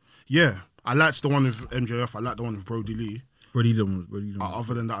of, yeah, I liked the one with MJF, I liked the one with Brody Lee. Brody Lee.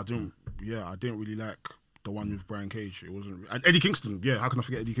 Other than that, I didn't really like the one with Brian Cage. It wasn't, and Eddie Kingston, yeah, how can I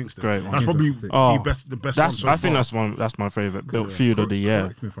forget Eddie Kingston? Great one. That's probably Oh, the best one so I think far. that's my favorite built feud of the year.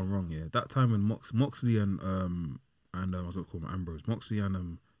 Correct me if I'm wrong. Yeah, that time when Moxley and I was gonna call him Ambrose, Moxley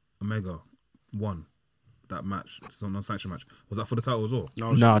and Omega won. that match, some non-sanctioned match. Was that for the title as well? He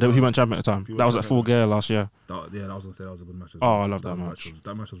went champion at the time. That was at Full Gear last year. I was gonna say that was a good match. Oh, I love that match.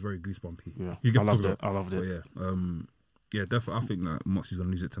 That match was very goosebumpy. Yeah, I loved it. But yeah, definitely. I think that Moxie's gonna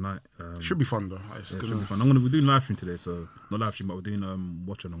lose it tonight. Should be fun though. Should be fun. We're doing live stream today, so not live stream, but we're doing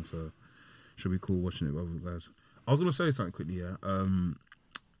watch along. So should be cool watching it with other guys. I was gonna say something quickly. Yeah.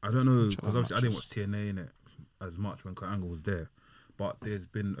 I don't know because obviously I didn't watch TNA in it as much when Kurt Angle was there, but there's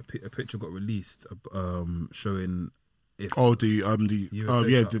been a picture got released showing if I think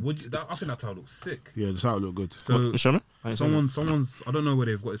that title looks sick. Yeah, the title looked good. So show me. Someone's I don't know where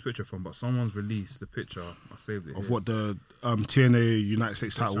they've got this picture from, but someone's released the picture. I saved it of here. what the TNA United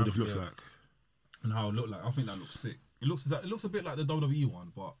States title would have looked like, and how it looked like. I think that looks sick. It looks a bit like the WWE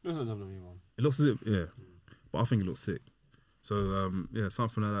one, but it looks like the WWE one. It looks a bit, but I think it looks sick. So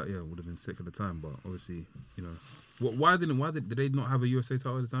something like that, would have been sick at the time. But obviously, why did they not have a USA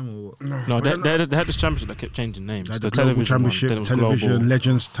title at the time, or what? No, they had this championship that kept changing names. Like the Global Championship, one, Television Global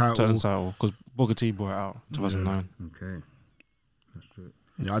Legends title, because Booker T brought it out 2009. Okay, that's true.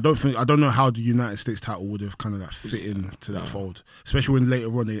 Yeah, I don't know how the United States title would have kind of like fit into that fold, especially when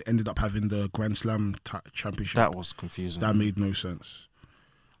later on they ended up having the Grand Slam championship. That was confusing. That made no sense.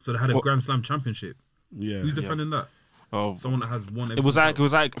 So they had a Grand Slam championship. Yeah, who's defending that? Oh, someone that has won. It was like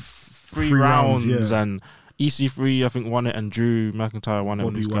three rounds and EC3 I think won it, and Drew McIntyre won it.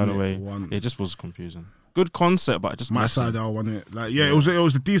 Bobby and won away. It just was confusing. Good concept, but just Matt Sydal won it. Like it was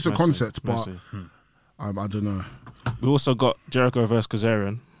a decent concept, but I don't know. We also got Jericho versus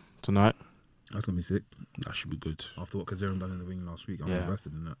Kazarian tonight. That's gonna be sick. That should be good. After what Kazarian done in the ring last week, I'm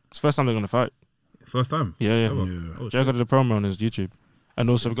invested in that. It's the first time they're gonna fight. First time? Yeah. Oh, Jericho did a promo on his YouTube. And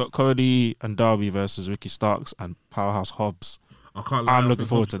also we've got Cody and Darby versus Ricky Starks and Powerhouse Hobbs. I can't lie. I'm looking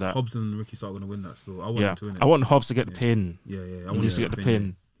forward to that. Hobbs and Ricky Stark are going to win that still. I want him to win it. I want Hobbs to get the pin. Yeah. I want him to get the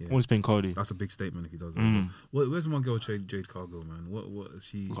pin. Yeah. I want to pin Cody. That's a big statement if he does that. Where's my girl Jade Cargill, man? What is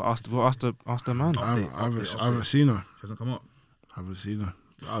she? Ask the man. I haven't seen her. She hasn't come up. I haven't seen her.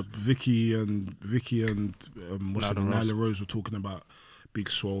 Vicky and Nyla Rose were talking about Big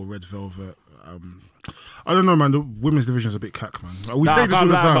Swole, Red Velvet. I don't know, man. The women's division is a bit cack, man. We say this all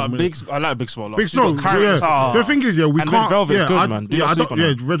the time. I like Big Swole. Big Swole, The thing is, we can't. Red Velvet's good, man.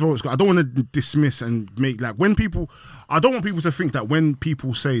 Red Velvet's good. I don't want to dismiss and make when people. I don't want people to think that when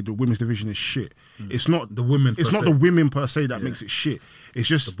people say the women's division is shit, it's not the women. It's not the women per se that makes it shit. It's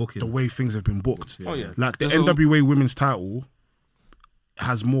just the way things have been booked. Oh yeah. Like the NWA women's title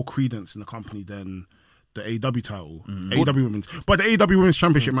has more credence in the company than the AEW title, AEW women's. But the AEW women's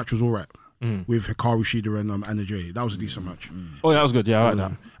championship match was all right with Hikaru Shida and Anna Jay. That was a decent match. Oh, that was good. Yeah, I like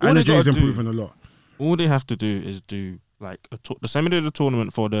that. Anna Jay's improving a lot. All they have to do is do like the same way they did the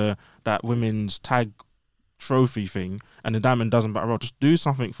tournament for that women's tag trophy thing, and the Diamond Dozen Battle Royal. Just do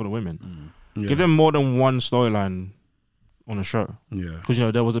something for the women. Give them more than one storyline on the show. Yeah, because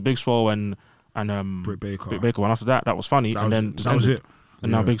there was a Big Swole and Britt Baker. And after that was funny, and then that was it.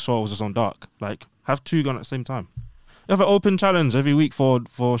 And now Big Swole was just on Dark. Like, have two going at the same time. You have an open challenge every week for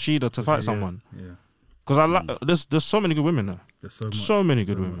Shida to fight someone. Yeah. Because I like there's so many good women there. There's so many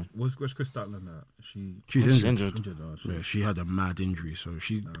good women. Where's Chris Statlander at? She's injured. Yeah, she had a mad injury. So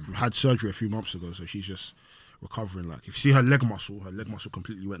she had surgery a few months ago. So she's just recovering. Like, if you see her leg muscle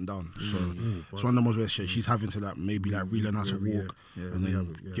completely went down. So it's one of the ones where she's having to relearn how to walk and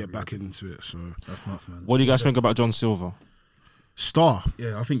then get back into it. So that's nuts, man. What do you guys think about John Silver? Star.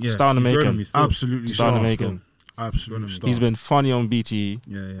 Yeah, I think star in the making. Absolutely star in the making. Absolutely star. He's been funny on BT.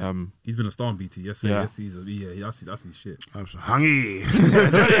 Yeah. He's been a star on BT. Yes, that's his shit. Hangy.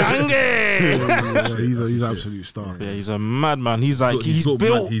 He's absolute star. Yeah, he's a madman. He's like he's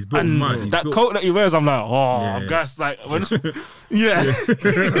built and that coat that he wears, I'm like, I'm just like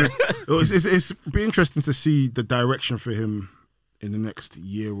It's be interesting to see the direction for him in the next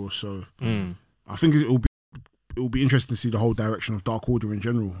year or so. I think it will be interesting to see the whole direction of Dark Order in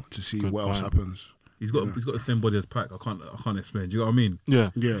general, to see what else happens. He's got the same body as Pac. I can't explain. Do you know what I mean?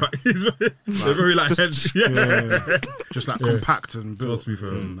 Yeah. They're very just like compact and built. Just be fair.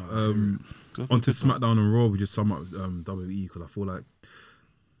 Onto SmackDown and Raw, we just sum up WWE because I feel like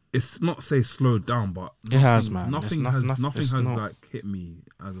it's not slowed down, but it has, man. Nothing has like hit me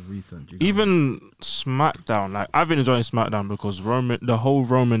as of recent. Even SmackDown, like I've been enjoying SmackDown because the whole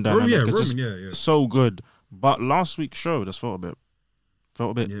Roman dynamic is so good. But last week's show just felt a bit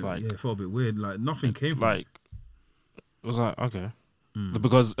it felt a bit weird. Like nothing came from it was like okay,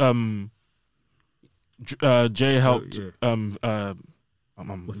 because Jay helped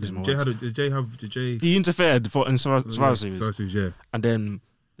what's his name? Did Jay he interfered in Survivor Series, and then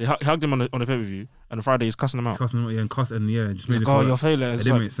he hugged him on the pay-per-view, and on Friday he's cussing him out. And just made like, your failure. It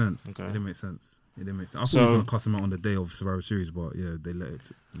didn't make sense. Okay. It didn't make sense. It didn't make sense. I thought So- he was going to cuss him out on the day of Survivor Series, but yeah, they let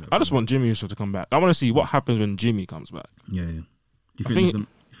it. I just want Jimmy Uso to come back. I want to see what happens when Jimmy comes back. Yeah, yeah. Do you I think, think-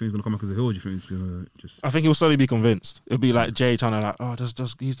 he's going to come back as a heel, or do you think he's going to just... I think he'll slowly be convinced. It'll be like Jay trying to like, oh, just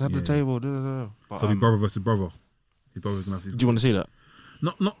he's at the Yeah. table. Da, da, da. But, So it'll be brother versus brother. His brother's going to have his... do you want to see that?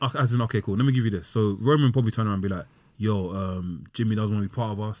 Not as in, okay, cool. Let me give you this. So Roman probably turn around and be like, yo, Jimmy doesn't want to be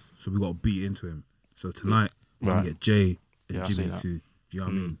part of us, so we got to beat into him. So tonight, we're going Right. to get Jay and Yeah, I see Jimmy that. to... Do you know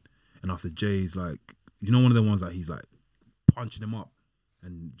what I mean? And after Jay's like... You know one of the ones that he's like punching him up?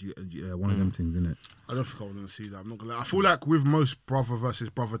 And one of them things, innit? I don't think I want to see that. I'm not gonna lie. I feel like with most brother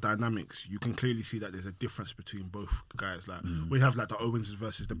versus brother dynamics, you can clearly see that there's a difference between both guys. Like we have like the Owens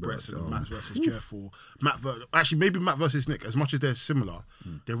versus the Bretts and the Matt versus Jeff, or actually maybe Matt versus Nick. As much as they're similar,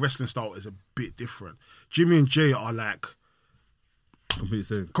 their wrestling style is a bit different. Jimmy and Jay are like Completely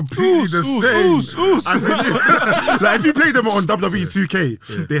same. completely the same. As in, like if you play them on WWE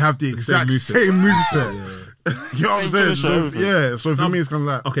 2K, they have the exact moveset. same moveset. You know what I'm Same saying? finisher, So, everything. yeah. So for me, it's kind of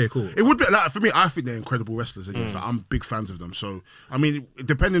like Okay, cool. It would be like for me. I think they're incredible wrestlers. Anyways. Like, I'm big fans of them. So I mean,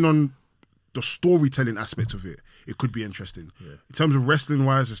 depending on the storytelling aspect of it, it could be interesting. In terms of wrestling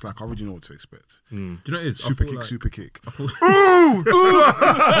wise, it's like I already know what to expect. Do you know what it is? Super I feel kick, like, super kick. I feel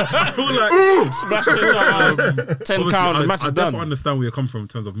like Smash it, 10 obviously, count, the match I is definitely done. understand where you're coming from in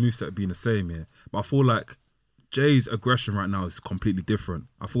terms of moveset being the same, yeah. But I feel like Jay's aggression right now is completely different.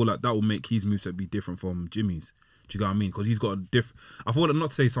 I feel like that will make his moveset be different from Jimmy's. Do you get what I mean? Because he's got a different... I feel like, not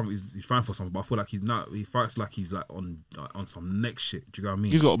to say something he's fine for something, but I feel like he fights like he's like on some next shit. Do you get what I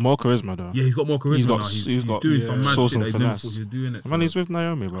mean? He's got more charisma though. Yeah, he's got more charisma He's got- now. he's He's got- doing yeah, some mad source shit and that he never finesse. thought he was doing it. Man, he's with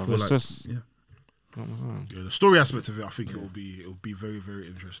Naomi, bro. I feel It's like, just yeah. Yeah, the story aspect of it, I think it'll be very, very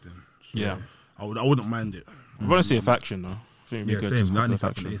interesting. So, Yeah. I wouldn't mind it. I want to see a faction though. I think it'd be Yeah, good same. to That have a needs to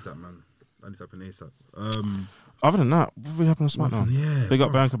happen faction. ASAP, man. That needs to happen ASAP. Other than that, what really happened on SmackDown? Yeah, Big up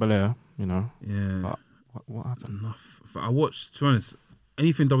bruv. Bianca Belair, you know. Yeah. But what happened? Enough. I watched, to be honest,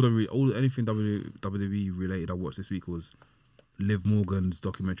 anything anything WWE related I watched this week was Liv Morgan's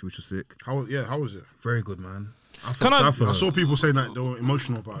documentary, which was sick. How was it? Very good, man. I Can I- thought sad for I her. saw people saying that they were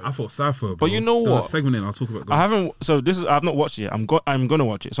emotional about it. I thought sad for her, But bro. you know There's what? a segment in I'll talk about. I haven't. So I've not watched it yet. I'm gonna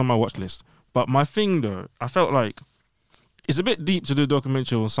watch it. It's on my watch list. But my thing though, I felt like it's a bit deep to do a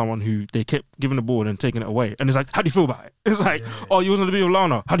documentary on someone who they kept giving the ball and taking it away. And it's like, how do you feel about it? It's like, oh, you wasn't to be with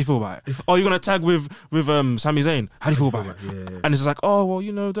Lana. How do you feel about it? Oh, you're gonna tag with Sami Zayn. How do you feel about it? Yeah. And it's like, oh well,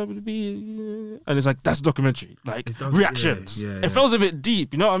 you know, WWE. And it's like, that's a documentary. Like It does- reactions. yeah, yeah. It feels a bit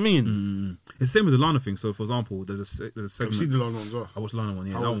deep. You know what I mean? It's the same with the Lana thing. So, for example, there's a I've segment. seen the long one as well. I watched the Lana one,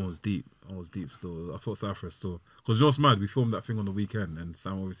 yeah. How That was one was deep. I was deep still. I felt sad for her still. Because you know what's mad? We filmed that thing on the weekend and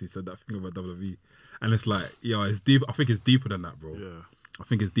Sam obviously said that thing about WWE. And it's like, yo, it's deep. I think it's deeper than that, bro. Yeah. I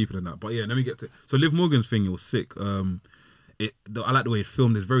think it's deeper than that. But yeah, let me get to... So Liv Morgan's thing, it was sick. I like the way it's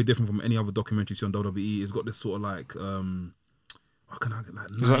filmed. It's very different from any other documentary you see on WWE. It's got this sort of like... what can I...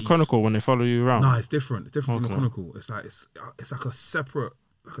 Like, Is that 90s Chronicle when they follow you around? No, it's different. It's different from Okay. the Chronicle. It's like a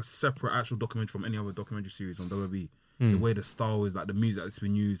separate actual documentary from any other documentary series on WWE. The way the style is, like the music that's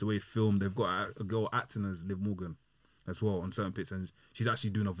been used, the way it's filmed. They've got a girl acting as Liv Morgan as well on certain bits, and she's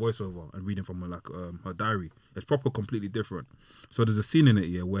actually doing a voiceover and reading from her diary. It's proper, completely different. So there's a scene in it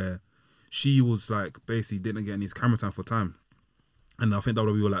here where she was like basically didn't get any camera time for time, and I think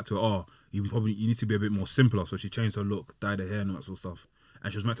WWE were like to her, oh, you need to be a bit more simpler. So she changed her look, dyed her hair and all that sort of stuff,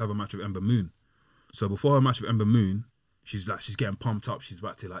 and she was meant to have a match with Ember Moon. So before her match with Ember Moon, she's getting pumped up. She's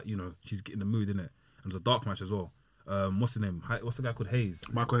about to she's getting the mood, innit? And it was a dark match as well. What's his name? What's the guy called Hayes?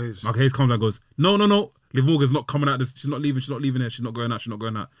 Michael Hayes. Michael Hayes comes out and goes, no. Liv Morgan's not coming out. She's not leaving here. She's not going out. She's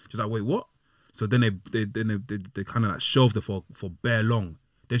like, wait, what? So then they kind of like shelved her for bare long.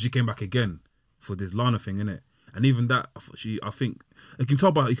 Then she came back again for this Lana thing, innit? And even that, I think you can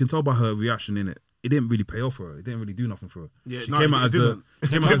tell by her reaction, innit? It didn't really pay off for her. It didn't really do nothing for her. Yeah, she no, came it out as didn't. a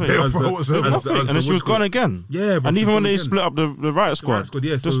It didn't pay off for her whatsoever. Nothing. And then she was gone again. Yeah, bro, and she even was when gone they again. split up the Riot Squad, Riot Squad,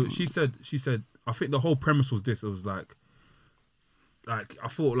 yeah. So just- she said, I think the whole premise was this. It was like I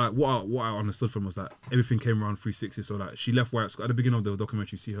thought like what I understood from was that everything came around 360. So like she left Riot Squad at the beginning of the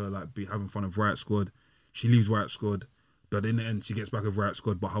documentary. You see her like be having fun of Riot Squad. She leaves Riot Squad, but in the end she gets back with Riot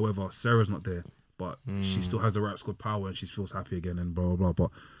Squad. But however, Sarah's not there, but she still has the Riot Squad power and she feels happy again and blah blah blah.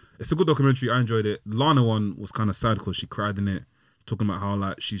 But it's a good documentary. I enjoyed it. Lana one was kind of sad because she cried in it, talking about how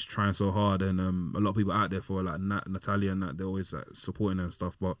like she's trying so hard and a lot of people out there for like Natalia and that they're always like supporting her and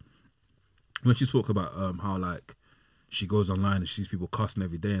stuff. But when she talked about how like she goes online and she sees people cussing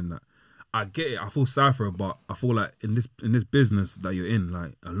every day and that, I get it. I feel sad for her, but I feel like in this business that you're in,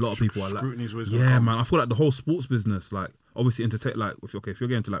 like a lot of people are like, Scrutiny's always gonna yeah, come. man. I feel like the whole sports business, like obviously entertain, like if you're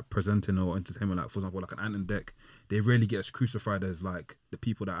getting to like presenting or entertainment, like for example like an Ant and Dec, they rarely get as crucified as like the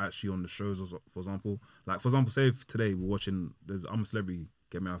people that are actually on the shows. For example, say if today we're watching, I'm a Celebrity,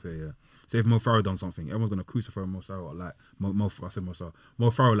 get me out of here, yeah. Say if Mo Farah done something, everyone's gonna crucify Mo Farah, like Mo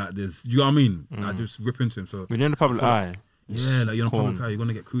Farah, like this. You know what I mean? Like just rip into him. So when you're in the public eye, yeah, like you're in the public eye, you're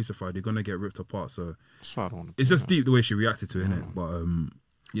gonna get crucified, you're gonna get ripped apart. So that's why I don't want to it's just deep the way she reacted to it, innit? But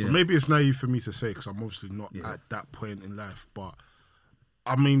yeah. Well, maybe it's naive for me to say because I'm obviously not at that point in life. But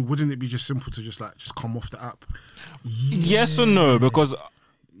I mean, wouldn't it be just simple to just come off the app? Yes or no? Because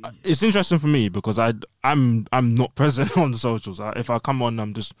it's interesting for me because I'm not present on the socials. If I come on,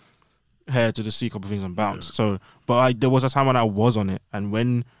 I'm just here to just see a couple of things and bounce. Yeah. So, but there was a time when I was on it, and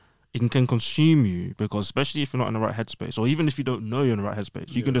when it can consume you, because especially if you're not in the right headspace, or even if you don't know you're in the right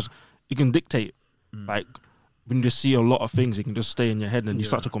headspace, you can dictate like. When you just see a lot of things, you can just stay in your head and you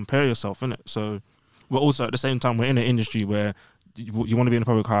start to compare yourself, innit? So, but also at the same time, we're in an industry where you want to be in the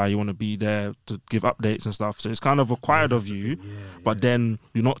public eye, you want to be there to give updates and stuff. So it's kind of required of you, but then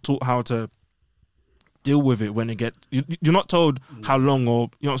you're not taught how to deal with it when it gets. You're not told how long, or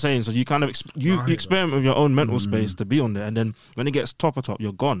you know what I'm saying. So you kind of you experiment with your own mental space to be on there, and then when it gets top,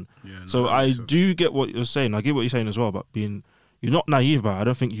 you're gone. Yeah, so I do get what you're saying. I get what you're saying as well about being. You're not naive, but I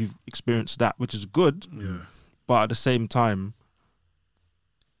don't think you've experienced that, which is good. Yeah. But at the same time,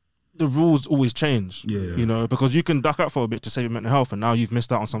 the rules always change, you know, because you can duck out for a bit to save your mental health, and now you've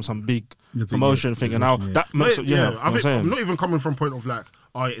missed out on some big promotion thing, and now that makes I think I'm not even coming from a point of like,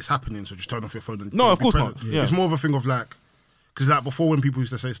 oh, it's happening, so just turn off your phone. And no, of course not. Yeah. It's more of a thing of like, because like before when people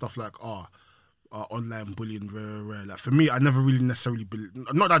used to say stuff like, online bullying, rare. Like for me, I never really necessarily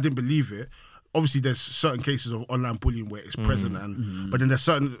not that I didn't believe it. Obviously, there's certain cases of online bullying where it's present, but then there's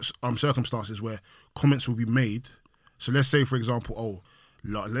certain circumstances where comments will be made. So let's say, for example,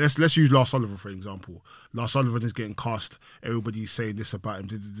 let's use Lars Sullivan for example. Lars Sullivan is getting cast. Everybody's saying this about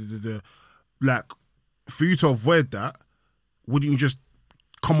him. Like, for you to avoid that, wouldn't you just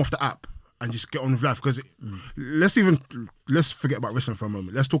come off the app and just get on with life? Because let's forget about wrestling for a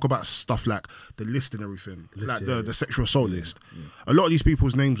moment. Let's talk about stuff like the list and everything, the sexual assault list. Yeah. A lot of these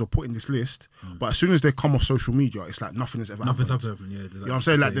people's names are put in this list, but as soon as they come off social media, it's like nothing has ever happened. Yeah, you know what I'm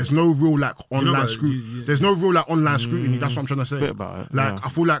saying? Like, there's no real like online scrutiny. There's no real like online scrutiny. That's what I'm trying to say. Bit about it, like, I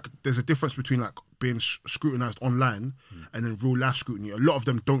feel like there's a difference between like being scrutinized online and then real life scrutiny. A lot of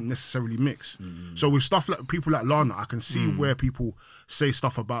them don't necessarily mix. So with stuff like people like Lana, I can see where people say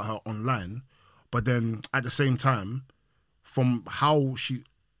stuff about her online, but then at the same time, from how she,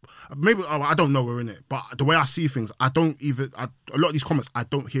 maybe I don't know her in it, but the way I see things, a lot of these comments I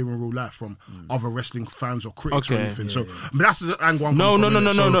don't hear in real life from other wrestling fans or critics or anything. I mean, that's the angle I'm No.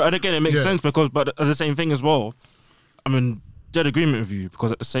 And again, it makes sense but the same thing as well. I'm in dead agreement with you,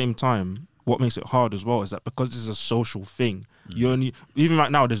 because at the same time, what makes it hard as well is that because this is a social thing, you only, even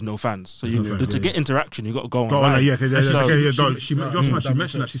right now, there's no fans. So to get interaction, you got to go online. She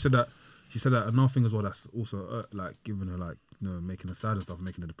mentioned that. She said that another thing as well that's also like giving her like, you know, making her sad and stuff,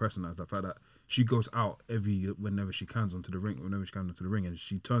 making her depressed, and that's the fact that she goes out whenever she can onto the ring, and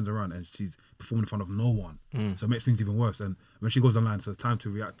she turns around and she's performing in front of no one. So it makes things even worse. And when she goes online, so time to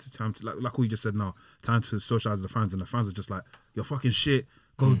react, time to like what you just said now, time to socialize with the fans, and the fans are just like, you're fucking shit,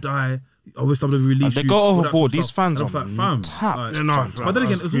 go die. Always stop to release you. They go overboard. These fans are like, fam. But then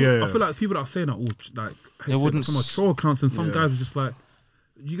again, I feel like people that are saying that all like they wouldn't. Some are troll accounts, and some guys are just like,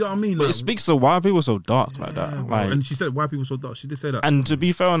 you get what I mean? But it speaks to why people are so dark like that. Like, and she said why people so dark. She did say that. And to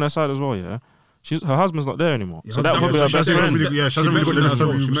be fair on her side as well, her husband's not there anymore. So that would be her best friend. She hasn't really got the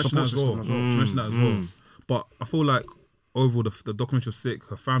necessary support system. She mentioned that as well. But I feel like overall the documentary was sick.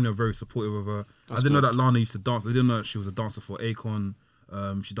 Her family are very supportive of her. I didn't know that Lana used to dance. I didn't know that she was a dancer for Akon.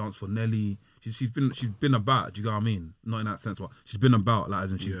 She danced for Nelly. She's been about. Do you get what I mean? Not in that sense, but she's been about. Like,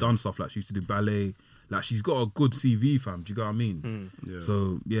 as in she's done stuff. Like, she used to do ballet. Like, she's got a good CV, fam. Do you get what I mean?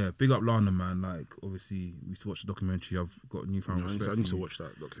 So yeah, big up Lana, man. Like, obviously we used to watch the documentary. I've got newfound respect. I need to watch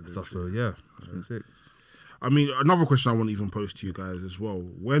that documentary. So yeah, it's been sick. I mean, another question I want to even pose to you guys as well.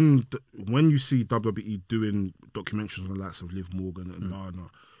 When you see WWE doing documentaries on the likes of Liv Morgan and Lana,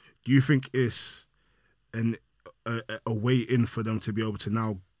 do you think it's a way in for them to be able to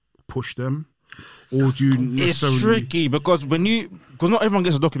now push them? Or do you necessarily... It's tricky because not everyone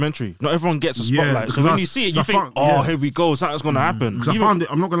gets a documentary. Not everyone gets a spotlight. So when you see it, you think, here we go, something's going to happen. Because I found it,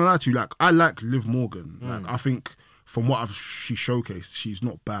 I'm not going to lie to you, like, I like Liv Morgan. Like, I think from what she showcased, she's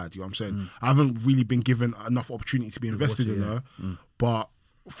not bad. You know what I'm saying? I haven't really been given enough opportunity to be invested in her. But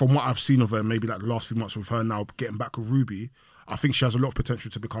from what I've seen of her, maybe like the last few months with her now getting back with Ruby, I think she has a lot of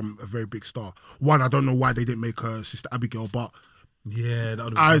potential to become a very big star. One, I don't know why they didn't make her Sister Abigail, but Yeah, that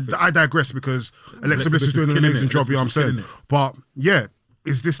would be perfect. I digress because Alexa Bliss is is doing an killing amazing it. job. You know what I'm Alexa Bliss is saying? But yeah,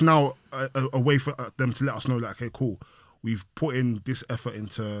 is this now a way for them to let us know that okay, cool, we've put in this effort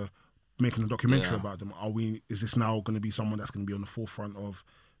into making a documentary about them? Is this now going to be someone that's going to be on the forefront of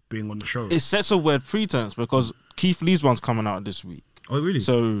being on the show? It sets a weird pretense because Keith Lee's one's coming out this week. Oh, really?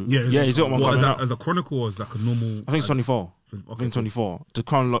 So Yeah, he's got one What is coming that out. as a chronicle or is that a normal? I think it's 24. I think 24. To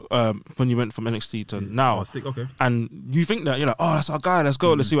chronolog when you went from NXT to now. Oh, sick. Okay. And you think that, you're like, oh, that's our guy, let's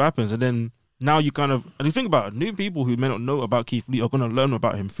go, let's see what happens. And then now you kind of, and you think about it, new people who may not know about Keith Lee are going to learn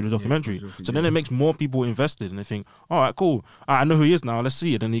about him through the documentary. So then it makes more people invested and they think, all right, cool, I know who he is now, let's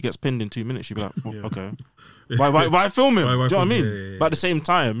see it. And he gets pinned in 2 minutes. You'd be like, oh, okay. Why film him? Why Do you know what I film mean? him? Yeah. But at the same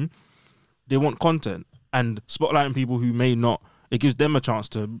time, they want content and spotlighting people who may not, it gives them a chance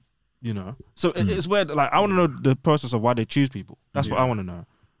to, you know. So it's weird. Like, I want to know the process of why they choose people. That's what I want to know.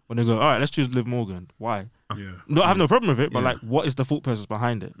 When they go, all right, let's choose Liv Morgan. Why? Yeah. No, I have no problem with it, but like, what is the thought process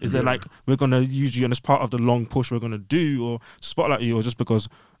behind it? Is there like, we're going to use you and it's part of the long push we're going to do or spotlight you, or just because,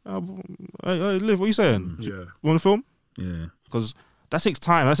 hey, Liv, what are you saying? Yeah. You want to film? Yeah. Because that takes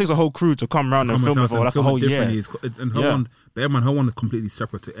time. That takes a whole crew to come around and film it for like a whole year. And her one, bear in mind, her one is completely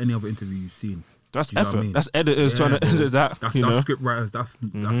separate to any other interview you've seen. That's Do you know effort. what I mean? That's editors trying to edit that. That's you know? script writers. That's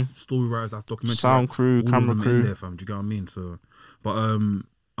story writers. That's documentary. Sound crew, all of camera them in crew. there, fam. Do you get what I mean? So, but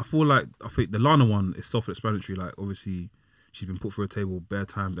I think the Lana one is self-explanatory. Like, obviously, she's been put through a table bare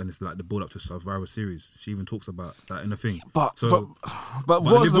time, and it's like the build up to Survivor Series. She even talks about that in the thing. But the what's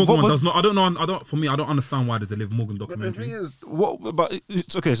Liv Morgan one does not. I don't know. For me, I don't understand why there's a Liv Morgan The documentary. thing is, but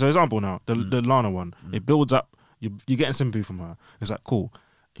it's okay. So, example now, the Lana one, it builds up. You're getting sympathy from her. It's like, cool.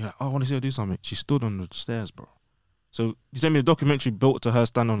 You're like, oh, I want to see her do something. She stood on the stairs, bro. So you send me a documentary built to her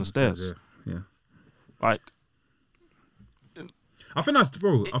standing on the stairs. Yeah. Like, I think that's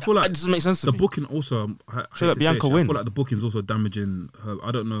bro. I feel like it doesn't make sense to the me. booking also. I hate Should let to say Bianca it, I win. feel like the booking's also damaging her.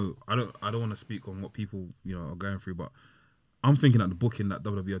 I don't know. I don't want to speak on what people are going through, but I'm thinking that the booking that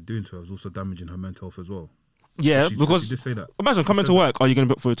WWE are doing to her is also damaging her mental health as well. Yeah, She because did say that. imagine coming to work. Are you going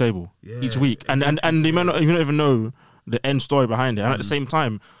to book for a table each week? And they may not even know the end story behind it. And at the same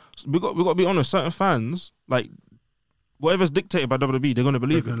time, we got to be honest. Certain fans, like, whatever's dictated by WWE, they're going to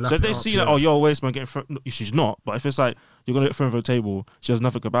believe They're it. gonna So if lap they it up, see that, oh, you're a waste man getting thrown, no, she's not. But if it's like, you're going to get thrown for a table, she does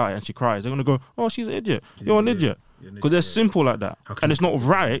nothing about it and she cries, they're going to go, oh, she's an idiot. You're an idiot. Because they're simple like that. And it's not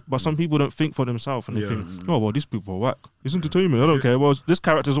right, but some people don't think for themselves and they think, oh, well, these people are whack. It's entertainment. I don't care. Well, this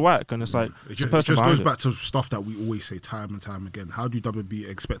character's whack. And it's like, It it's the just, person goes behind it. back to stuff that we always say time and time again. How do WWE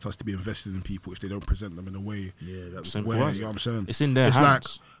expect us to be invested in people if they don't present them in a way Simple where, as. you know what I'm saying? It's in their It's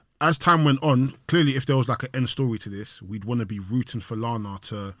hands. like, as time went on, clearly if there was like an end story to this, we'd want to be rooting for Lana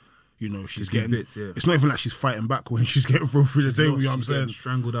to, she's give getting bits, yeah. It's not even like she's fighting back when she's getting thrown through the table, you know what I'm She's getting saying?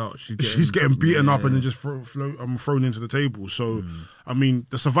 strangled out. She's getting beaten up and then just thrown into the table. So, I mean,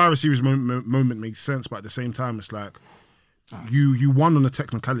 the Survivor Series moment makes sense, but at the same time, it's like you won on the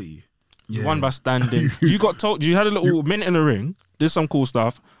technicality. You won by standing. You got told, you had a little minute in the ring, did some cool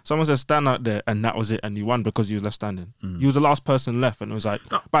stuff. Someone said stand out there, and that was it. And you won because you was left standing. You was the last person left, and it was like,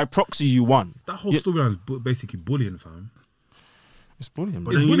 by proxy, you won. That whole storyline is basically bullying, fam. It's brilliant.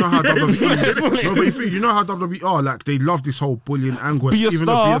 But then you know how WWE, no, but you know how WWE are, like they love this whole bullying angle. Be a even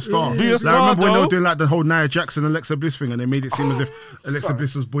star. though be a star. Be a Like, star, remember when they though. were doing like the whole Nia Jax and Alexa Bliss thing, and they made it seem as if Alexa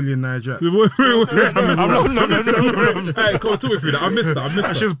Bliss was bullying Nia Jax. No. Hey, come on, talk me through that. I missed that.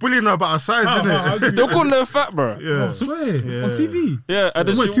 And she was bullying her about her size, innit? You're calling her fat, bro. Yeah. I swear. On TV. Yeah, and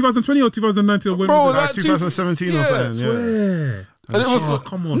then Wait, she, 2020 or 2019? When Bro, was Like that 2017 or something, yeah. Swear. and it was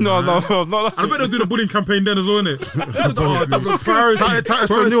Come on, no, man. no, not I bet they'll do the bullying campaign then as well, innit?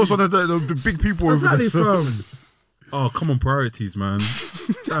 Titus O'Neil's one of the big people over there. Exactly, So. fam. Oh, come on, priorities, man.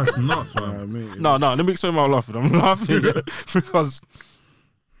 That's nuts, man. No, let me explain why I'm laughing. I'm laughing because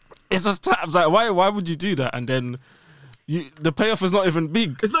it's just taps. Like, why would you do that? And then the payoff is not even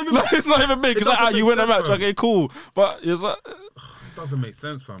big. It's not even Like, it's not even big. It's like, doesn't you make win a sense, match, fam. okay, cool. But it's like, It doesn't make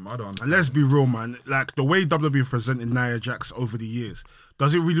sense, fam. I don't understand. And let's be real, man. Like the way WWE have presented Nia Jax over the years,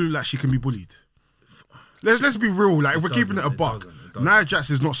 does it really look like she can be bullied? Let's be real. Like if we're keeping it a buck, Nia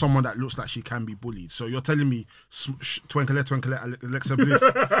Jax is not someone that looks like she can be bullied. So you're telling me, twinkle Alexa Bliss,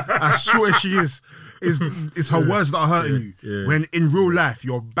 as short as she is her words that are hurting you. Yeah. When in real life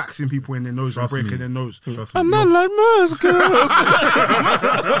you're baxing people in their nose Trust and breaking me. their nose. Trust me. I'm not like most girls.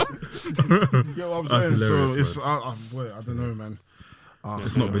 You know what I'm saying? So hilarious, it's boy, I don't know, man.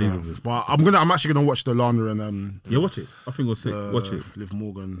 It's not believable. But I'm actually gonna watch the Lana and Yeah, watch it. I think we'll see. Watch it. Liv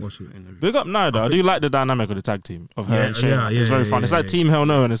Morgan. Watch it. interview. Big up now, though. I do like the dynamic of the tag team of her Yeah, and Shayna. yeah, It's very yeah, fun. yeah, It's like yeah. Team Hell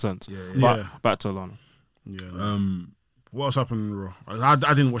No in a sense. Yeah. But Yeah. back to Lana. Yeah. What else happened in Raw? I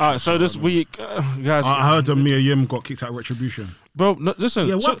didn't watch. All right, it, so this week, guys, I heard Mia Yim got kicked out of Retribution. bro, no, listen.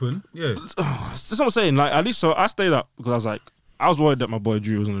 Yeah, what so- happened? Yeah. That's what I'm saying. Like, at least, so I stayed up because I was like, I was worried that my boy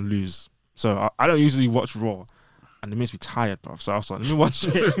Drew was gonna lose. So I don't usually watch Raw, and it makes me tired, bro. So I was like, let me watch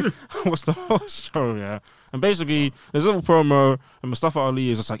it. I watched the whole show, yeah. And basically, there's a little promo, and Mustafa Ali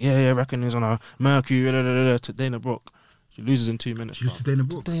is just like, yeah, reckon he's on a Mercury to Dana Brooke. She loses in 2 minutes. She used to Dana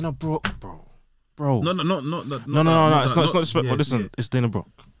Brooke. Dana Brooke, bro. No. No. It's not disrespectful. yeah, Listen, yeah. it's Dana Brooke.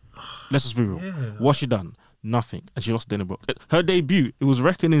 Let's just be real. Yeah. What she done? Nothing, and she lost to Dana Brooke. Her debut. It was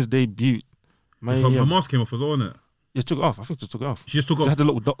Reckoning's debut. Her mask came off as well, innit? Just took it off. I think she took it off. She just took They off. had the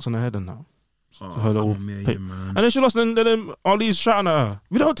little dots on her head and that. Oh, her little come on, pic. man. And then she lost, and then Ali's shouting at her.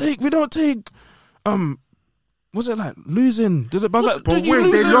 We don't take. Was it like losing? Did it? But I was like, But did you wait,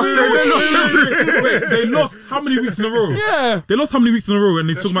 lose they it? lost. Wait, they lost how many weeks in a row? Yeah. They lost how many weeks in a row and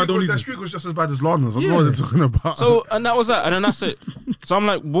they took my That don't streak was just as bad as Lana's. I don't know what Yeah. they're talking about. So and that was that, and then that's it. So I'm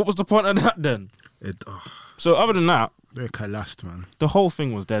like, what was the point of that then? So other than that, they're collapsed, man. the whole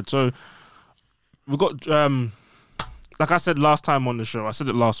thing was dead. So we got like I said last time on the show, I said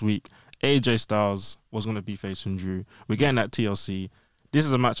it last week, AJ Styles was gonna be facing Drew. We're getting that TLC. This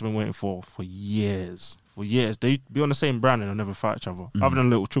is a match I've been waiting for years. For years. They be on the same brand and they'll never fight each other. Other than a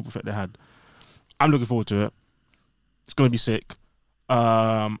little triple threat they had. I'm looking forward to it. It's gonna be sick.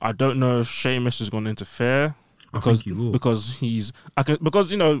 I don't know if Sheamus is gonna interfere. I think he will. Because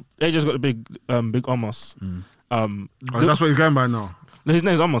because you know, AJ's got the big Omos. That's what he's going by now. His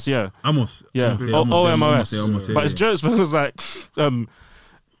name's Omos, yeah. Amos. Yeah. Amos, OMOS. yeah, Amos, yeah, But it's yeah. jokes because like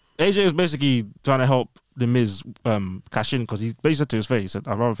AJ is basically trying to help the Miz cash in because he basically said to his face, he said,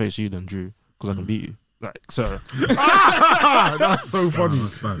 I'd rather face you than Drew because I can beat you. Like so. That's so funny.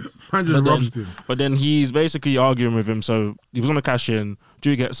 Man just robs him. But then he's basically arguing with him. So he was on the cash in.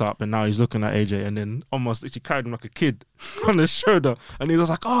 Drew gets up and now he's looking at AJ and then almost literally carried him like a kid on his shoulder. And he was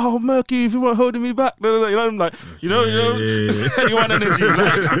like, "Oh, Murky, if you weren't holding me back," you know, I'm like, you know, anyone energy,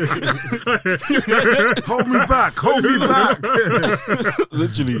 like, Hold me back.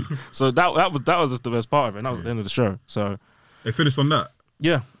 literally. So that was just the best part of it. And that was at the end of the show. So They finished on that.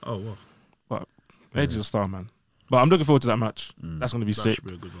 yeah, Oh, wow. but AJ's a star, man. But I'm looking forward to that match. That's gonna be That sick. should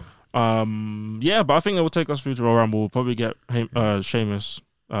be a good one. Yeah, but I think it will take us through to Royal Rumble. We'll probably get Sheamus,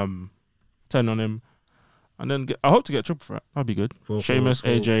 turn on him, and then I hope to get a triple threat. That'd be good. Sheamus,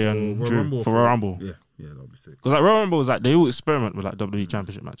 AJ, and Royal Drew Rumble, for Royal Rumble. Yeah, that'll be sick. Because like Royal Rumble is like they all experiment with like WWE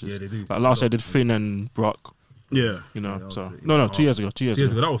Championship matches. Yeah, they do. Like last year, they did Finn and Brock. Yeah. You know, that was so sick. no, 2 years ago. 2 years 2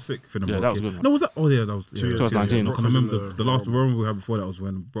 years ago. ago, that was sick. Finn and Yeah, Brock, that was good, man. No, was that? Oh, yeah, that was 2 years 2019. I Brock can was in remember the last Rumble. Rumble we had before that was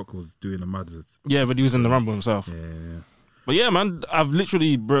when Brock was doing the Mads. Yeah, but he was in the Rumble himself. Yeah. But yeah, man, I've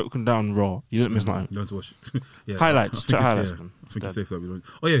literally broken down Raw. You didn't miss nothing. Don't to watch it. Yeah, Highlights, I think check it's- highlights, yeah, man. I think it's Dead. safe that we don't.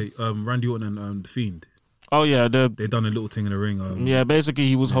 Oh yeah, Randy Orton and The Fiend. Oh yeah, They done a little thing in the ring. yeah. Basically,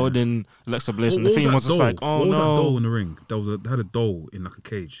 he was holding Alexa Bliss, and the Fiend was just like, "Oh what was that doll no." in the ring? They had a doll in like a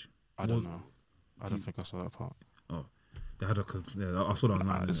cage. I don't know. I don't think I saw that part. They had I saw that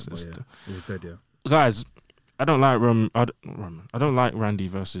online. it's- But it's- it was dead. Yeah. Guys, I don't like I don't like Randy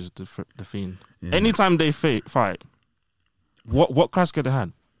versus the Fiend. Yeah. Anytime they fight, what class could they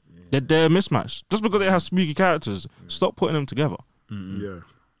had? They're a mismatch. Just because they have spooky characters, stop putting them together. Yeah.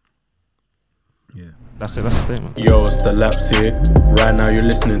 Yeah. That's it. That's a statement. Yo, it's the Laps here. Right now you're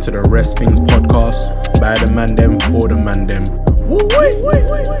listening to the Rest Things podcast. By the man them, for the man them.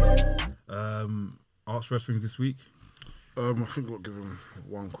 Arts Wrestling's this week. I think we'll give him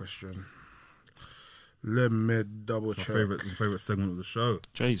one question. Let me double My check. favorite segment of the show.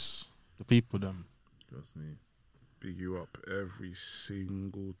 Chase the people. Them. Trust me. Big you up every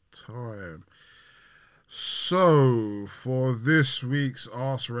single time. So, for this week's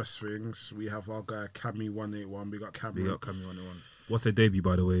Arse Wrestlings, we have our guy Cammy181. We got Cammy. Big up Cammy 101. What a debut,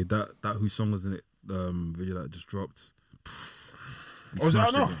 by the way. That whose song was in it? Video that just dropped. He Oh, is that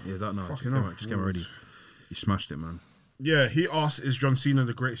smashed out it. now? Yeah, is that now? Fucking hell. Just came already. He smashed it, man. Yeah, he asked, is John Cena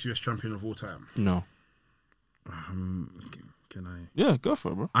the greatest US champion of all time? No. Can I? Yeah, go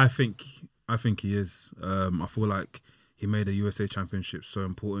for it, bro. I think he is. I feel like he made the USA Championship so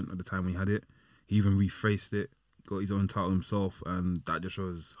important at the time when he had it. He even refaced it, got his own title himself, and that just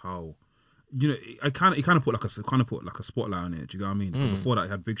shows how. You know, he kind of put like a spotlight on it. Do you know what I mean? Before that, he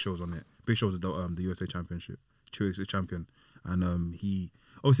had Big Show's on it. Big Show's the USA Championship, USA champion, and he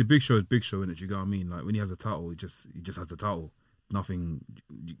obviously Big Show is Big Show in it. Do you know what I mean? Like when he has a title, he just has the title. Nothing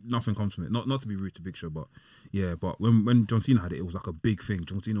comes from it. Not to be rude to Big Show, but yeah. But when John Cena had it, it was like a big thing.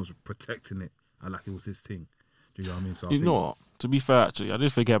 John Cena was protecting it, and like it was his thing. Do you know what I mean? So I You think, know what? To be fair, actually, I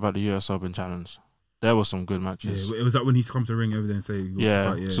did forget about the US Open Challenge. There were some good matches. yeah, it was that when he's come to the ring over there and say, he wants to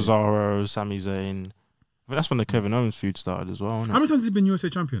Yeah, fight, Cesaro, Sami Zayn. I mean, that's when the Kevin Owens feud started as well, How wasn't many times has he been USA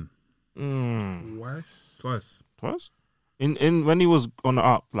champion? it? Twice. Twice? In when he was on the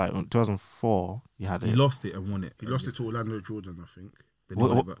up, like in 2004, he had it. He lost it and won it. He lost it to Orlando Jordan, I think. Then he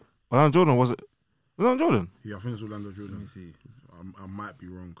won it back. Orlando Jordan, was it? Orlando Jordan? Yeah, I think it's Orlando Let Jordan. me see. I might be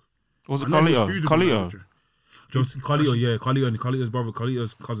wrong. Was it I know he was Carlito? feuding with Carlito? Orlando. Carlito, yeah, Carlito and Carlito's brother,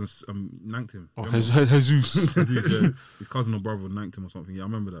 Carlito's cousin nanked him. Oh, Remember? Jesus. Yeah. His cousin or brother nanked him or something. Yeah, I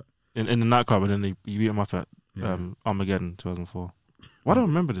remember that. in the nightclub, and then he beat him up at Yeah. Armageddon 2004. Why don't I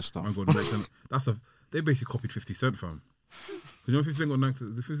remember this stuff? Man got nanked. They basically copied 50 Cent, fam. You know, 50 Cent got nanked.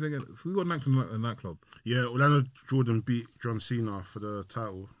 Who got nanked in a nightclub? Yeah, Orlando Jordan beat John Cena for the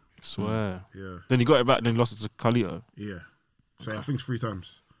title. Swear. Yeah, Then he got it back, then he lost it to Carlito. yeah. So I think it's 3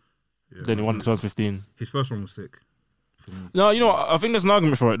 times. Yeah, Then he won in 2015. His first one was sick. No, you know what? I think there's an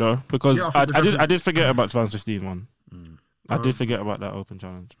argument for it though, because Yeah, I think I did forget about 2015 one. I did forget about that open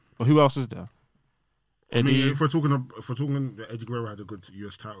challenge. But who else is there? I mean, Eddie. if we're talking, Eddie Guerrero had a good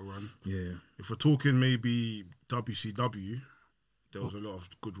US title run. Yeah. If we're talking maybe WCW, there was a lot of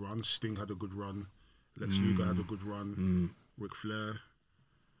good runs. Sting had a good run. Lex Luger had a good run. Ric Flair.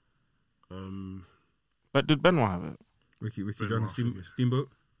 But did Benoit have it? Ricky Benoit, Dragon I think, yeah. Steamboat.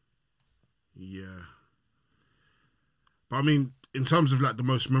 Yeah. But I mean, in terms of like the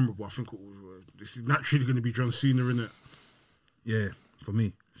most memorable, I think this is naturally going to be John Cena, innit? Yeah, for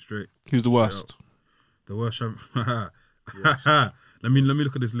me, straight. Who's the worst? The worst champ. Let me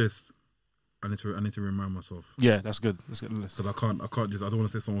look at this list. I need to remind myself Yeah, that's good. Let's get the list. because I can't just I don't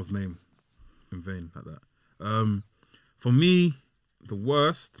want to say someone's name in vain like that. For me, the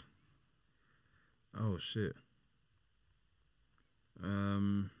worst. Oh shit.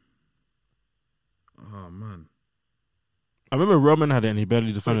 Oh man. I remember Roman had it and he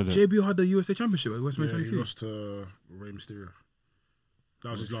barely defended it. JBL had the USA Championship at WrestleMania Yeah, he 23. lost to Rey Mysterio.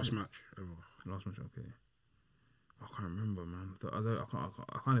 That was his last match ever. Last match, okay. I can't remember, man. I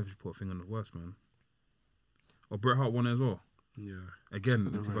can't even put a thing on the worst, man. Or Bret Hart won it as well. Yeah. Again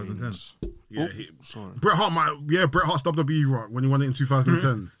in 2010. Yeah, Sorry. Bret Hart's WWE run when he won it in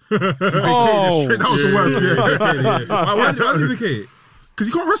 2010. Oh, That was the worst. Yeah. Why did he vacate? Because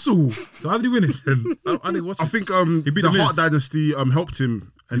he can't wrestle. So how did he win it then? I didn't watch it. I think He beat the The Miz. Hart Dynasty he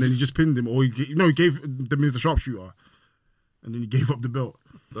him, and then he just pinned him, or he gave the Miz the sharpshooter, and then he gave up the belt.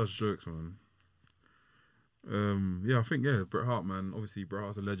 That's jokes, man. Yeah, I think Bret Hart, man. Obviously, Bret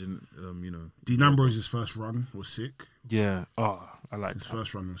Hart's a legend. Dean Ambrose's first run was sick. yeah. Oh, I like His that.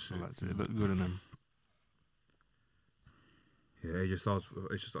 first run was sick. I liked it. It looked good in him. Yeah, AJ Styles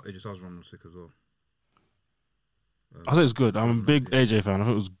run was sick as well. I say it's good. I'm a big AJ fan. I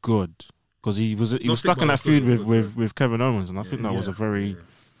think it was good because he was Not stuck sick, in but that feud it was good. with Kevin Owens, and I think that was a very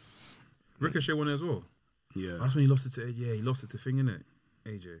Ricochet won it as well. Yeah. That's when he lost it to he lost it to Thing, innit?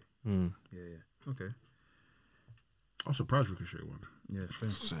 AJ. Mm. Yeah. Okay. I was surprised Ricochet won. Yeah,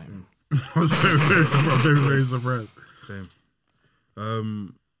 same. same. I was very surprised. Same.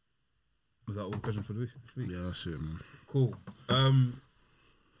 Was that all the questions for this week? Yeah, that's it, man. Cool.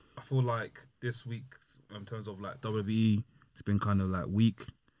 I feel like this week, in terms of like WWE, it's been kind of like weak.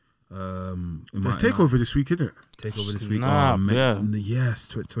 There's takeover this week, isn't it? Takeover this week. Snap, yeah. yeah. Yes,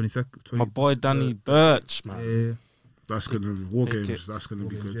 22nd. My boy Danny Birch, man. Yeah. That's gonna War Take Games. it. That's gonna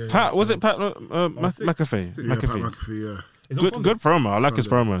be good. Yeah. Pat, was it Pat McAfee? Six. Yeah, Pat McAfee. McAfee. Yeah. It's on Good, Sunday. good promo. I like his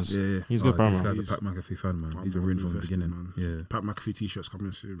Sunday. promos. Yeah. He's good This promo. guy's a Pat McAfee fan, man. He's been rooting from the invested, beginning. man. Yeah. Pat McAfee t-shirts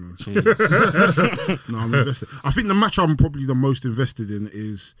coming soon, man. Jeez. No, I'm invested. I think the match I'm probably the most invested in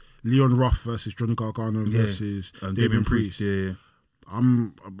is Leon Ruff versus Johnny Gargano versus Damian Priest. Yeah.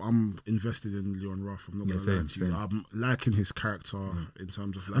 I'm invested in Leon Ruff. I'm not Yeah, gonna lie same, to you. same. I'm liking his character in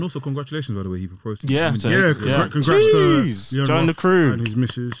terms of like. And also, congratulations, by the way, he proposed. Yeah, I mean, so- congrats Jeez, to Leon join the Ruff crew. and his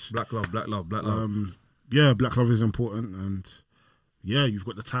missus. Black love, black love, black love. Yeah, black love is important, and yeah, you've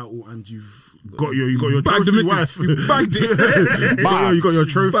got the title and you've got your bagged the trophy missus. wife. You bagged it. you got your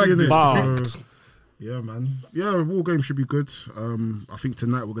trophy in it. Bagged. Yeah, man. Yeah, War Game should be good. I think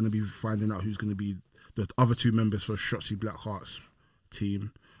tonight we're going to be finding out who's going to be the other two members for Shotzi Blackheart's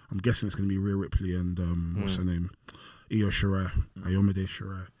team. I'm guessing it's going to be Rhea Ripley and what's her name, Io Shirai, Ayomide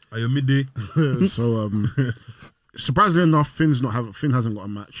Shirai. Are you midday? So surprisingly enough, Finn hasn't got a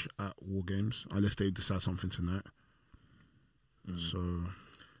match at War Games unless they decide something tonight. So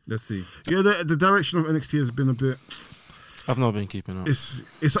Let's see. yeah, the direction of NXT has been a bit. I've not been keeping up. It's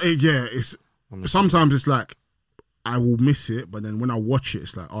sometimes it's like I will miss it, but then when I watch it,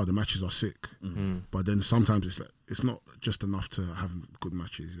 it's like, oh, the matches are sick. But then sometimes it's like it's not just enough to have good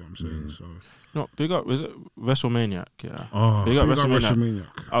matches. You know what I'm saying? So No, big up. Is it WrestleManiac? Yeah. Oh, big up big up WrestleManiac. WrestleManiac.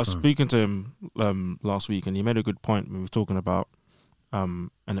 I was speaking to him last week, and he made a good point when we were talking about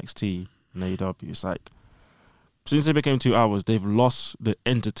NXT and AEW. It's like since it became 2 hours, they've lost the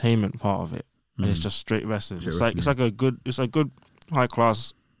entertainment part of it, and it's just straight wrestling. It's like a good high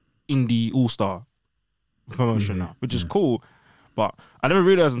class indie all star promotion now, which is cool. But I never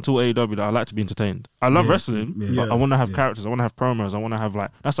realized until AEW that I like to be entertained. I love wrestling, but I want to have characters. I want to have promos. I want to have like.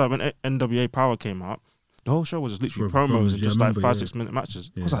 That's why when NWA Power came out, the whole show was just literally promos and just like 5-6 minute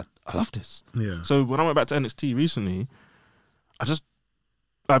matches. I was like, I love this. Yeah. So when I went back to NXT recently, I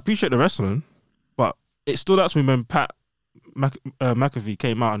appreciate the wrestling, but it stood out to me when Pat McAfee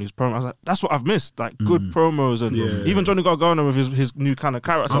came out and his promo. I was like, that's what I've missed. Like good promos and even Johnny Gargano with his new kind of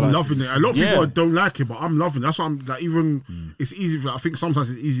character. I'm loving it. A lot of people don't like it, but I'm loving it. That's why I'm like, even it's easy. I think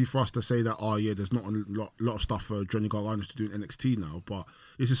sometimes it's easy for us to say that, there's not a lot of stuff for Johnny Gargano to do in NXT now, but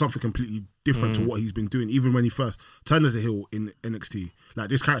this is something completely different to what he's been doing. Even when he first turned as a heel in NXT, like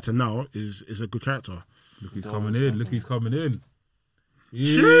this character now is a good character. Look, he's coming in. Look, he's coming in.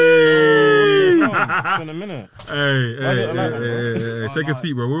 Yeah. It's been a minute. Hey, take a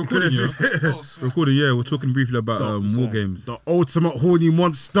seat, bro. We're recording, We're recording, We're talking briefly about War Games. The ultimate horny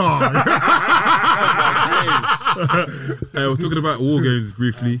monster. We're talking about War Games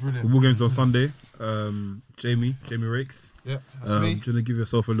briefly. War Games on Sunday. Jamie Rakes. Yeah, that's me. Do you want to give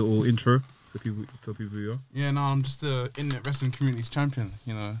yourself a little intro so people tell people who you are? Yeah, no, I'm just the internet wrestling community's champion.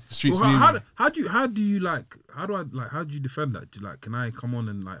 You know, the streets. Well, how do you defend that? Do you, like, can I come on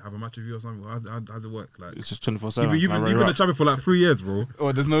and like have a match with you or something? How does it work? Like, it's just 24/7. You've been a champion for like 3 years, bro.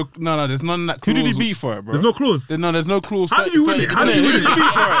 Oh, there's no, there's none that. Who did he beat for it, bro? There's no clause. There's no clause. How did you win it? How did you win it? You know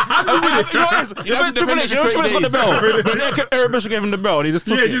what it is? You know Triple H got the belt. Eric Bishop gave him the belt and he just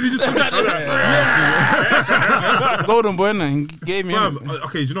took it. He just took it. Golden boy, and he gave me.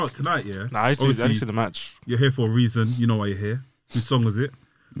 Okay, do you know what? Tonight, Nah, I see the match. You're here for a reason. You know why you're here. Whose song was it?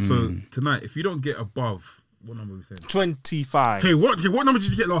 So tonight, if you don't get above, what number are we saying? 25. Okay, what number did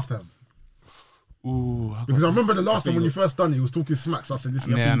you get last time? Ooh, because I remember the last time when you first done it, he was talking smack. So I said,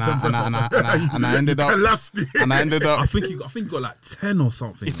 "Listen, and I ended up. I think you got like 10 or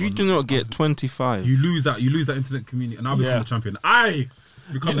something. If you do not get 25, you lose that internet community, and I'll become the champion.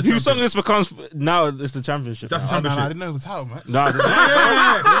 Whose song this becomes now? It's the championship. That's the championship. I didn't know it was a title, man. No, it's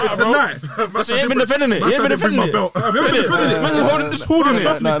a night. He ain't been defending it. He ain't been defending it. Man's holding it.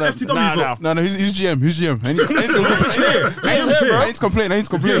 No, who's GM? Who's GM? I ain't complaining.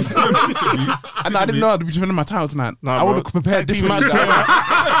 And I didn't know I'd be defending my title tonight. I would have prepared differently.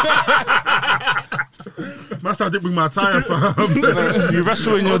 Master, I didn't bring my attire, fam. You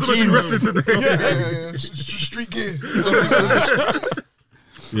wrestle in your jeans. Wrestling today. Street gear.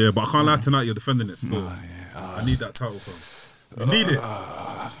 Yeah, but I can't lie, tonight you're defending it still. I need that title, fam. I need it.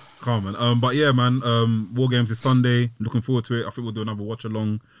 Come on, man. But yeah, man, War Games is Sunday. Looking forward to it. I think we'll do another watch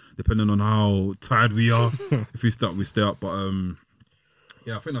along, depending on how tired we are. If we stay up, we stay up. But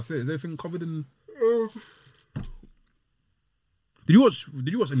yeah, I think that's it. Is everything covered in? Did you watch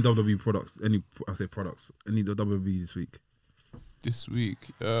any WWE products? Any WWE this week? This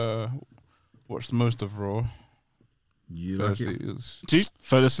week, watched most of Raw. You like it?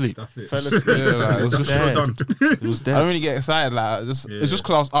 Fell asleep. That's it. Yeah, like, it was just dead. done. It was dead. I don't really get excited. Like, it's just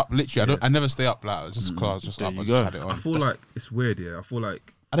because I was up. Literally, I never stay up. Like, just because I was just up. I just had it on. I feel like it's weird. Yeah, I feel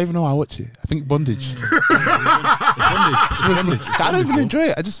like I don't even know how I watch it. I think Bondage. Bondage. I don't even enjoy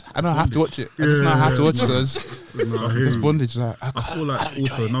it. I know I have to watch it. I just know I have to watch it. It's Bondage. Like, I feel like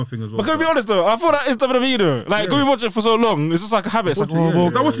also another thing as well. But can we be honest though? I feel like it's WWE though. Like, can we watch it for so long? It's just like a habit. It's like,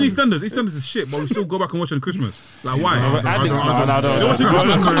 It's like watching EastEnders. EastEnders is shit, but we still go back and watch it on Christmas. Like, why? I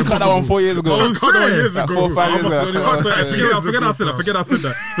cut that one 4 years ago. Oh, Cut that 1 years Like ago. 4 or 5 years ago. Forget I said that.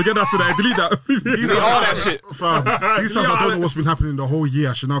 I delete that. These all that shit. Fam, these times I don't know what's been happening the whole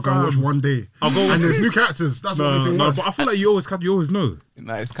year. I should now go and watch one day. And there's new characters. That's what everything was. But I feel like you always know.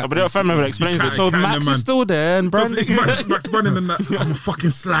 Nah, it's But the family member explains it. So Max is still there and Brandon. Max Brandon and that. I'm a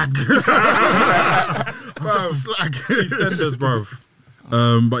fucking slag. I'm just a slag. EastEnders, bruv.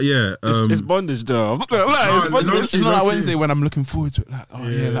 But yeah, it's Bondage though. It's not like Wednesday when I'm looking forward to it. Like,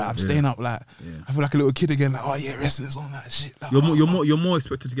 I'm staying up. Like, I feel like a little kid again. Like, wrestling's on that shit. Like, you're more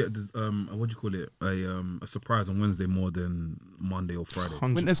expected to get this, what do you call it? A surprise on Wednesday more than Monday or Friday.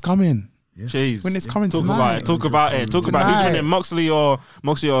 Winter's coming. Jeez. When it's coming Talk tonight. Talk about it. Talk about who's winning, Moxley or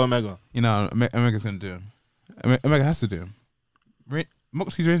Omega. You know, Omega's gonna do him. Omega has to do him.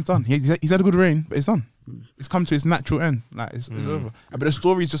 Moxley's reign's done. He's had a good reign, but it's done. It's come to its natural end. Like, it's over. But the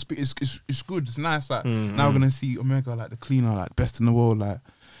story is just it's good. It's nice. Like, now we're gonna see Omega, like the cleaner, like best in the world. Like,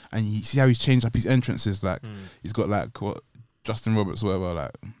 and you see how he's changed up his entrances. Like, he's got like what Justin Roberts, or whatever.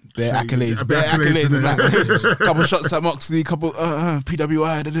 Like, bare accolades, and like couple shots at Moxley, couple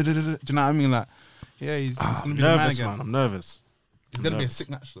PWI. Do you know what I mean? Like, yeah, he's gonna be the man again. Man, I'm nervous. It's gonna be a sick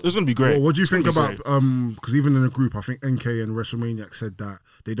match. Though. It's gonna be great. Well, what do you It's gonna think be about? great. Because even in the group, I think NK and WrestleManiac said that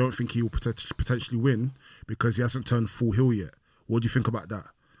they don't think he will potentially win because he hasn't turned full heel yet. What do you think about that?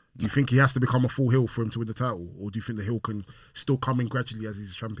 Do you think he has to become a full heel for him to win the title, or do you think the heel can still come in gradually as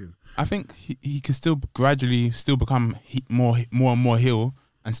he's a champion? I think he can still gradually become more and more heel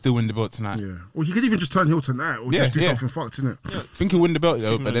and still win the belt tonight. Yeah. Well, he could even just turn heel tonight, or just do something fucked, innit? I think he'll win the belt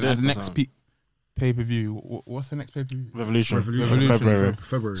though. Give him But a then at the dead next time. pay-per-view, what's the next pay-per-view? Revolution.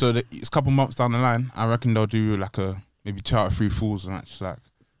 February. So it's a couple months down the line. I reckon they'll do like a maybe 2 out of 3 falls match, like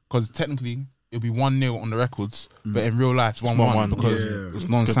because technically it'll be 1-0 on the records, but in real life it's 1-1 because it's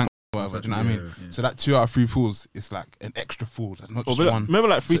non-sanctioned. Whatever, do you know what I mean? So that 2 out of 3 falls, it's like an extra fall. That's not just one. Remember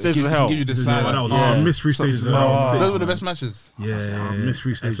like 3 So stages it of hell? Give you the side. Missed 3 stages of hell. Those were the best matches. Missed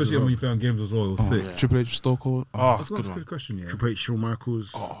 3 stages. Especially when you play on games as well. It was sick. Triple H, Stone Cold. Oh, That's good a one. good question, yeah. Triple H, Shawn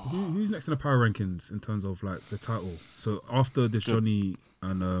Michaels. Who's next in the power rankings in terms of like the title? So after this Johnny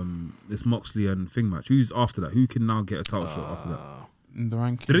and this Moxley and Thing match, who's after that? Who can now get a title shot after that? The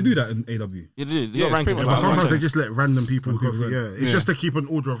ranking. Did they do that in AW? You did. Yeah, You got it's pretty rankings. much But like sometimes that. they just let random people go through. random. Yeah, it's just to keep an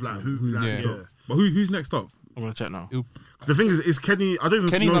order of like who. Like, Yeah. But who's next up? I'm gonna check now. The thing is Kenny? I don't even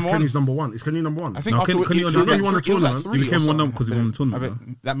Kenny's know if number Kenny's number one. Is Kenny number one? I think No, after Kenny it won was the- like he won the three- it was like tournament. 3 He became or one something. because he won the tournament, I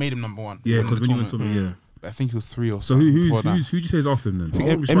bet that made him number 1. Yeah, He won because the when you went to tournament. me, yeah. I think he was 3 or So something. who'd before that. you say is after him then?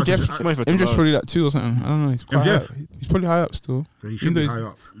 MJF's probably like 2 or something. I don't know. He's quite MJF? high up. He's probably high up still. He should be high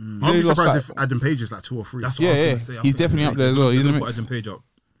up. He I'd be lost surprised that. if Adam Page is like 2 or 3. That's what I was Yeah, gonna yeah. say. I He's think definitely up there as well. they He's in the put mix. Adam Page up.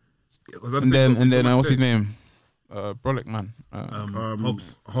 And then what's his name? Brolic, man.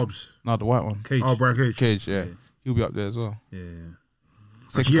 Hobbs. No, the white one. Cage. Oh, Brian Cage. Cage, yeah. He'll be up there as well. Yeah.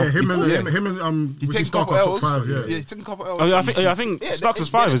 Yeah, him and He's Ricky taking a Stark couple are L's. top 5. Yeah, Yeah, he's taking a couple L's. Oh, yeah, I think Starks is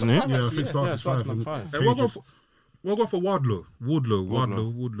 5, isn't he? yeah, I think Stark is 5. Starks is 5. Hey, we'll go for Wardlow. Wardlow.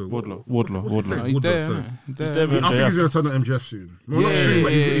 Wardlow. What's his name? No, he's there, sorry. innit? He's He's there. there, I think he's MJF. going to turn on MJF soon. Well, not Yeah, soon,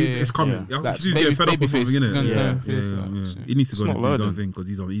 but yeah, it's coming. Yeah, Yeah. he's getting fed up with Babyface. something, innit? Gonna Yeah, turn yeah, face, yeah, like, yeah. shit. He needs to go It's and not do his own loading. thing because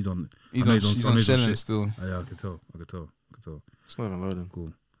he's on. He's I on know he's on shit. Shelling still. Yeah, I could tell. It's not even loading.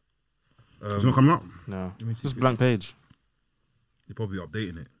 Cool. It's not coming up. No. Let me see Just if blank page. They're probably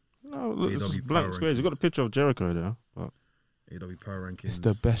updating it. No, look, it's AEW just blank Power squares. You got a picture of Jericho there. But AW Power Rankings. It's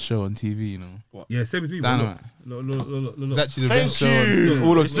the best show on TV, you know. Yeah, same as me. but Dynamite. Look. It's actually the Thank best show you. on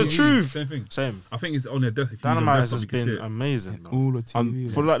all of It's the TV. truth. Same thing. same. I think it's on their death. If you Dynamite use has their desktop, you been can see it. amazing. man. All of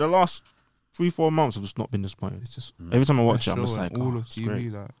TV. For like the last 3-4 months, I've just not been disappointed. It's just Every time I watch best it, I'm just show on like, all oh, of it's great.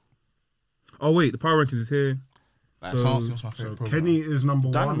 TV. Like, Oh wait, the Power Rankings is here. like So- Sans was my So favorite program. Kenny is number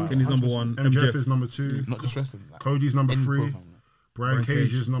 1. Dynamite. Kenny's number 1. MJF is number 2. Not just wrestling. Like, Cody's number any 3. program, like. Brian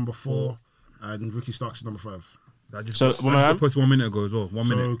Cage Cage is number 4. And Ricky Starks is number 5. That just So, that what just am I- got posted 1 minute ago as well. 1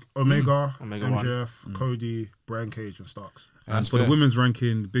 minute. So Omega, Omega MJF, Cody, Brian Cage, and Starks. And for the women's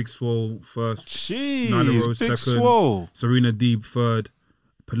ranking, Big Swole first, Nyla Jeez, Rose big second. swole. Serena Deeb third,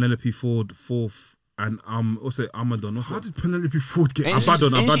 Penelope Ford fourth, and what's it? Amadon. What's How it? did Penelope Ford get Ain't injured? she-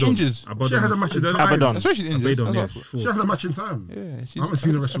 ain't she injured? Abaddon. She had a match in Is that- time. Abaddon. That's why she's injured. Abaddon, yeah. That's what- She had a match in time. Yeah, she's, I haven't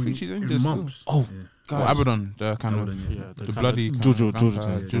seen her I wrestle think she's in injured still. months. Oh, guys. Abaddon, the kind of Abaddon, Yeah, the kind bloody of- kind Jojo, of Jojo,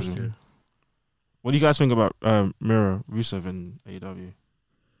 vampire Jojo. juice. What do you guys think about Mira Rusev in AEW?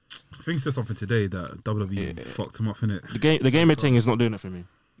 I think he said something today that WWE fucked him up, innit? The gamer thing is not doing it for me.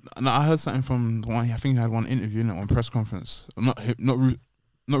 No, I heard something from one. I think he had one interview in it, one press conference. Not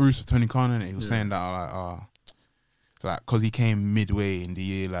Rusev, Tony Khan in it. He was saying that like because he came midway in the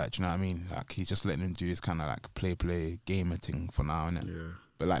year, like, do you know what I mean? Like he's just letting him do this kind of like play gamer thing for now, innit? Yeah.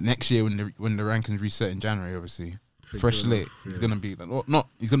 But like next year when the rankings reset in January, obviously fresh slate, he's gonna be like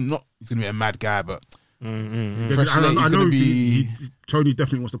he's gonna be a mad guy, but Yeah, fresh slate, he's I know gonna be Tony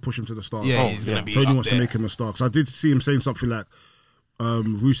definitely wants to push him to the start. yeah, he's gonna be Tony up wants there. to make him a star. Because I did see him saying something like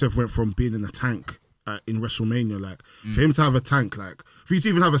Rusev went from being in a tank in WrestleMania. Like for him to have a tank, like for you to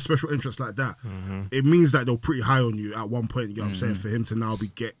even have a special interest like that, it means that they're pretty high on you at one point. You know what I'm saying? For him to now be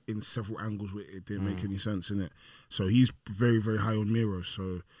get in several angles with it didn't make any sense in it. So he's very, very high on Miro.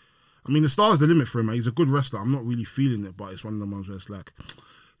 So I mean, the star's the limit for him. Man. He's a good wrestler. I'm not really feeling it, but it's one of the ones where it's like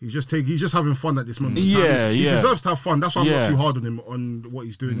he's just having fun at this moment. in time. Yeah, He yeah. deserves to have fun. That's why I'm not Yeah. too hard on him on what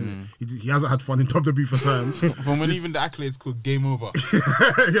he's doing. innit? He hasn't had fun in WWE for time. From when even the accolades called game over.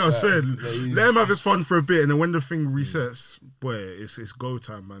 Yeah, I said, let him have his fun for a bit, and then when the thing resets, boy, it's go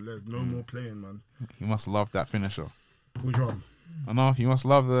time, man. There's no more playing, man. He must love that finisher. Which one? I know he must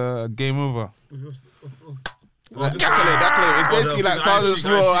love the game over. What's- That clip, it's basically like Sergeant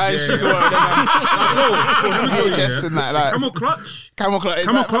Small, Iron Sugar, VHS and that, like Camel clutch, camel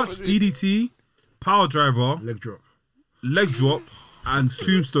clutch, DDT, power driver, Leg drop. and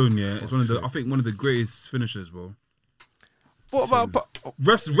tombstone. Yeah, it's one of the greatest finishers, bro. What about?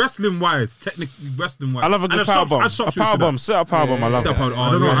 Wrestling wise, technically wrestling wise. I love a good power bomb. A power bomb, set up power bomb. I love Set it. up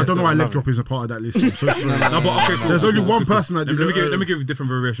I don't know why love leg it. drop isn't part of that list. I'm so sorry. No, but okay, cool. There's only one person that did Let me give you a different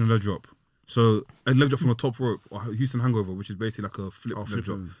variation of leg drop. So a leg drop from the top rope, or Houston Hangover, which is basically like a flip leg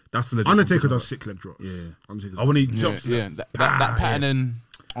drop. That's the leg drop. Undertaker does sick leg drop. Yeah. Undertaker. I when he Yeah, drops. yeah. That pattern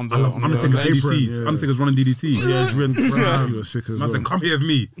on the I love Undertaker's apron, DDTs. yeah. Undertaker's running DDT. Yeah, it's really he was sick as Man well. said, "Come here with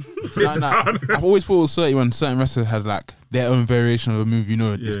me." Sit Nah, down. I've always thought it was certain when certain wrestlers had like their own variation of a move. You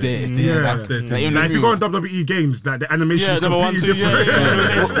know, it's Yeah. there. It's Yeah. there. That's their Like, thing. even Like, the if you move- go on WWE games, that the animation Yeah, is number one, completely two. Yeah,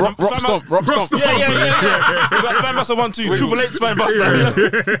 different. yeah. Rock stomp. Yeah. You got Spinebuster 1-2. Triple H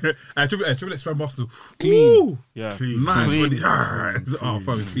Spinebuster. Triple X Fan Buster. Clean. Yeah. Clean. Nice. Clean. When he- Oh,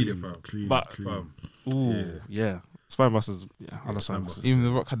 fam, feel it, fam. Clean, But- clean. Fam. Ooh, yeah. Spinebusters. Yeah, I love Spinebusters. Spinebusters. Even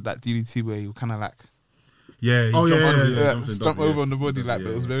The Rock had that DDT where you kind of like Yeah. he Oh, jumped yeah, under yeah, the- yeah. jumped in, jump yeah. over on the body like,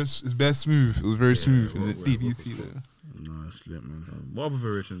 but it was very smooth. It was very smooth in the DDT though. No, it's lit, man. What other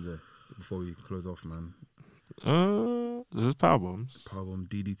variations there before we close off, man? There's power bombs. Powerbomb,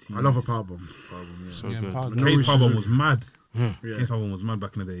 DDT. I love a powerbomb. Powerbomb, yeah. So Yeah, good. power- No Kane's issues powerbomb with- was mad. Yeah. Kane's powerbomb was mad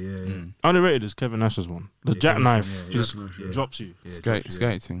back in the day. Yeah. Underrated is Kevin Nash's one. The Yeah, jackknife yeah, just Jackknife, yeah. drops you. Yeah, Skate, yeah.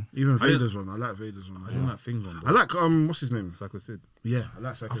 skating. Even I didn't- Vader's one. I like Vader's one. I didn't like things on. I like what's his name? Psycho Sid. Yeah, I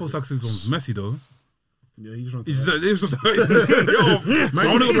like Psycho. I thought Psycho Sid was messy though. Yeah, he's not. He's just, I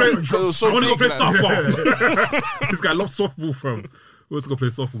want to go play softball. This guy loves softball, fam. Wants to go play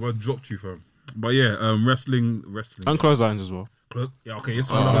softball, but I dropped you, fam. But yeah, wrestling. And clotheslines as well. Yeah, okay. Yes,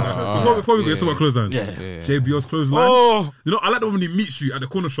 before we go, let's talk about clothesline. Yeah. JBL's clothesline. Oh, You know, I like the one when he meets you at the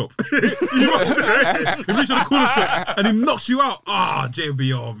corner shop. He meets you at the corner shop and he knocks you out. Ah,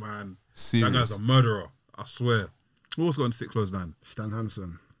 JBL, man. That guy's Serious. a murderer. I swear. Who else got in sick clothesline? Stan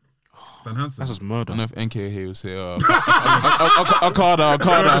Hansen. Stan Hansen. that's just murder. I don't know if NK here will say, Okada.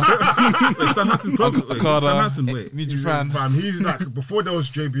 Wait, Stan Hansen's clothesline. Wait, Stan Hansen, wait. Need you fan. Fam, he's like before there was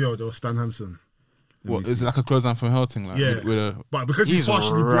JBL, there was Stan Hansen. What is it like a clothesline from Hurting? Like Yeah. with a But because he's He's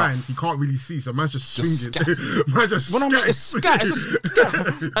partially rough. blind, he can't really see. So man's just Just swinging. Man just When I mean, it's scat. It's a scat.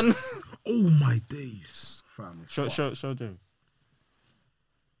 And Oh my days. Fam, it's show fucked. Jim.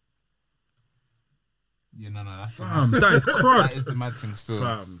 yeah, no, that's Fam, that is crud. that is the mad thing still.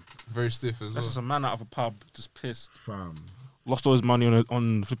 Fam, Very stiff as That's just well. a man out of a pub, just pissed, fam. lost all his money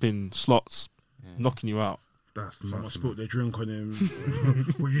on flipping slots, knocking you out. That's Someone nuts. spilt their drink on him.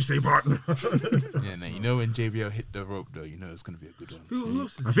 What you say, partner? Yeah, no, you know when JBL hit the rope though, you know it's gonna be a good one. Who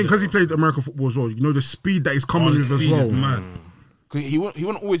else is I think because he played American football as well, you know the speed that he's coming with as well. mad. 'Cause he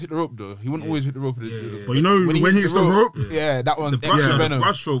wouldn't always hit the rope though. He wouldn't always hit the rope. But you know when he hits the rope, yeah, that one. The Venom.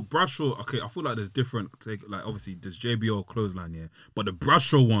 Bradshaw. Okay, I feel like there's different. Like obviously there's JBL clothesline, yeah, but the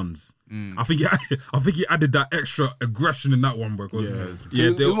Bradshaw ones, I think he added that extra aggression in that one, bro. He was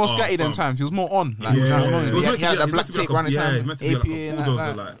more scatty them times. He was more on. Like, he was more on. He had that black tape around his hand. He's meant to be like APA a and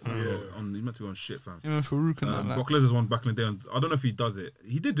bulldozer, that. he's meant to be on shit, fam. Even Farouk and that. Brock Lesnar's one back in the day. I don't know if he does it.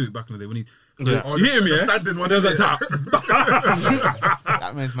 He did do it back in the day when he. Yeah. You hear me? the Yeah? standing one, There's a isn't tap.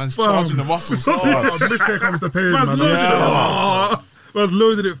 That man's charging the muscles. Oh, this here comes the pain, Man's man. loaded it. Yeah. Oh, man's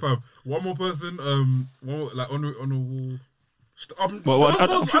loaded it, fam. One more person. One more, like on the wall.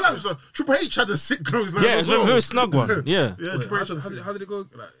 Triple H had a sick clothesline. Yeah, as it's well. a very snug one. Yeah, Yeah, Triple H had a sick. How did it go?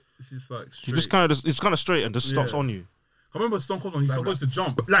 Like it's just like you straight. just it's kind of straight and just stops on you. I remember Stone Cold one. He's supposed to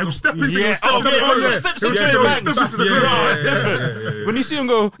jump. Like step into Yeah. him, step Oh, into yeah, the yeah, step Yeah, straight yeah, back. step into the Yeah, clothesline. No, it's yeah, different. yeah. When you see him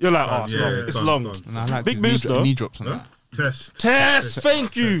go, you're like, oh, it's Yeah, long. it's It's done, long. it's done. And I like Big his boost, though. knee drops on that. Test. Tess,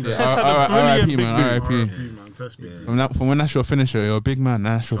 thank you. Yeah, Tess had a brilliant big boot. R.I.P. Man, test big. From when that's your finisher, you're a big man.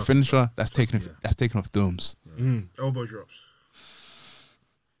 That's your finisher. That's taking off domes. Elbow drops.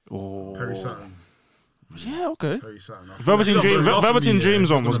 Oh. Perry Saturn. Yeah, okay. Perry Saturn. Velveteen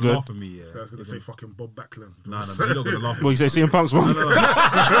Dreams one was good. Laugh at me, yeah. I was going to say fucking Bob Backlund. Nah, you're not gonna laugh. At What me. you say, CM Punk's one? You're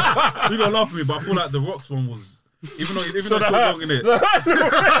gonna laugh at me, but I feel like the Rocks one was. Even though it took long in it. What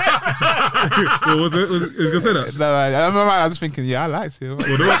was it? Was gonna say that? No, I was thinking, yeah, I liked it. Well,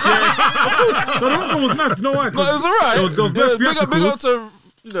 the Rocks, yeah. No, the Rocks one was nice. You know why? No, it was alright. There was no Big up theatricals. to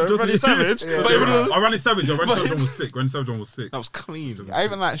Randy Savage. But it was, Randy Savage one was sick. Randy Savage one was sick. that was clean. I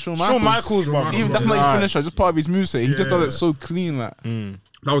even like Shawn Michaels. Shawn Michaels one. Even that's not his finisher, just part of his moveset. He just does it so clean, like.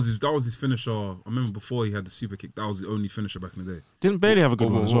 That was his finisher. I remember before he had the super kick. That was the only finisher back in the day. Didn't Bailey have a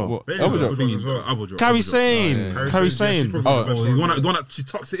good one as well? Bailey's Elbow got drop. a good one as well. Elbow drop. Carrie elbow drop. Sane. Carrie Carrie Sane, yeah, she's Sane. probably the best Oh, one. the one that she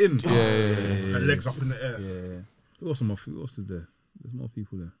tucks it in. Her legs up in the air. Yeah. Who else is there? There's more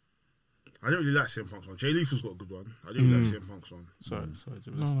people there. I don't really like CM Punk's one. Jay Lethal's got a good one. I don't really like CM Punk's one. Sorry.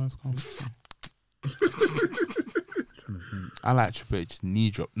 No, it's calm. I like Triple H's knee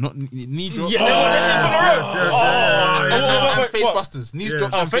drop, not knee drop. Yeah, And face busters, knees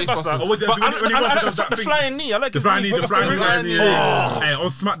drops and face busters. But the flying knee, I like The flying knee. Hey, on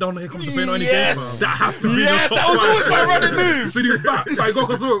SmackDown, here comes the pain on any game. That has to be the top that was always my running move. So you back, so you go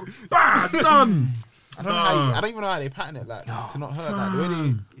because done. I don't even know how they pattern it like to not hurt. Like the way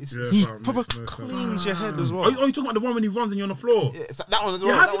He fam, proper makes no sense. cleans your head as well. Are you talking about the one when he runs and you're on the floor? it's that one as You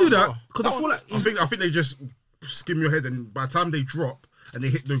well. have to do one as that well. because I feel like I think they just skim your head, and by the time they drop and they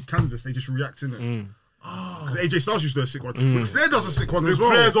hit the canvas, they just react in it. Because AJ Styles used to do a sick one. Ric Flair does a sick one as well.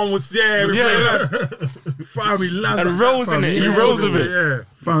 Flair's one was fam, he lands And rolls in it. He rolls with it. Yeah.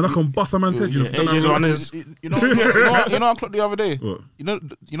 Fam, that can bust a man's head. You know, AJ's one is You know what I clocked the other day? What? You know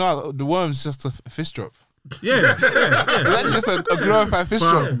how the worm's just a fist drop. yeah. It's actually just a glorified fist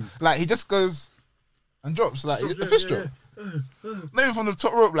drop. Like he just goes and drops like a fist drop. Not even from the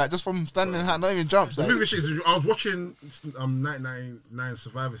top rope, like just from standing hat, not even jumps. The Like, movie shit is, I was watching 99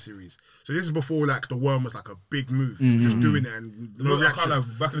 Survivor Series. So this is before like the worm was like a big move. Just doing it and no reaction.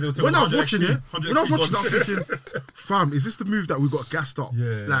 Back in the day, When I was watching it, I was gone. thinking, fam, is this the move that we got gassed up?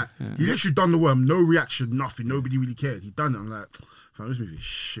 Yeah. Like, he literally done the worm, no reaction, nothing, nobody really cared. He done it. I'm like, fam, this movie is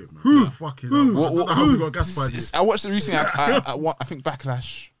shit, man. Fucking hell. I don't know how we got gassed by this. I watched it recently. I think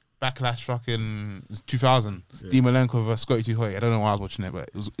Backlash fucking 2000. Dean Malenko versus Scotty 2 Hotty. I don't know why I was watching it, but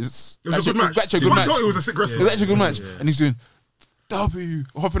it's It was a good match. Actually a good match. It was a sick It was wrestler. actually a good match. And he's doing W,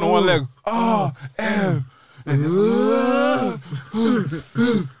 hopping on one leg. Oh, M. And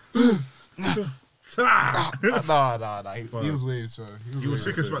nah. He was waves, bro. He was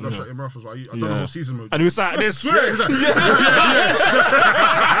sick as fuck. That shut your mouth as well. I don't know what season mode. and he was like this. Banging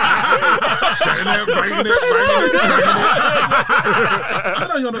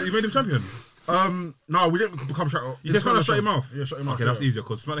it. You made him champion. No, we didn't become shut. You said SmackDown shut him off. Yeah, shut him off. Okay, that's easier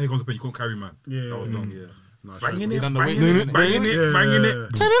because SmackDown here comes up and you can't carry man. Yeah, That was yeah. long. Yeah. No, Banging He it, done the banging weight, it, banging it, banging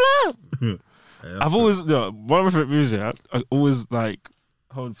it. Turn it up. I've always one of my favorite movies. I always like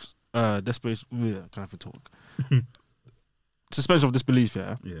hold desperation. Yeah, can I have to talk? Suspension of disbelief.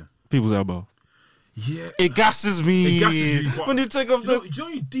 Yeah, Yeah. people's elbow. Yeah. It gasses me It gasses you, but- when you take off Do the. you know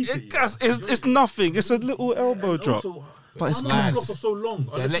you deep it? It gas. It's nothing. It's a little elbow drop. But it's nice. nice. Blocks are so long.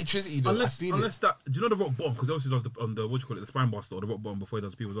 The electricity, though, I feel unless that, do you know the rock bottom? Because obviously does the what do you call it, the spine buster or the rock bottom before he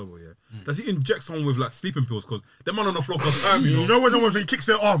does people's elbow. Yeah, does he inject someone with like sleeping pills? Because them man on the floor for time, You know when no one kicks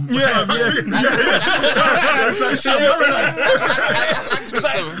their arm? Yeah, That's yeah. it. It's like shit,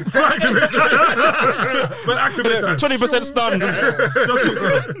 But activate that. 20% stunned.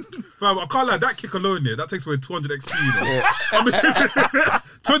 Fam, I can't lie, that kick alone, yeah, that takes away 200 XP. You know? I mean,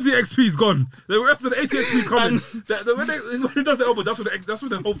 20 XP is gone. The rest of the 80 XP is coming. When he does the elbow, that's when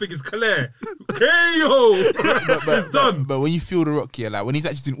the whole thing is clear. KO! It's done. But when you feel the rock, yeah, like when he's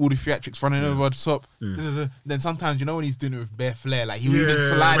actually doing all the theatrics, running over the top, then sometimes you know when he's doing it with bare flair, like he will even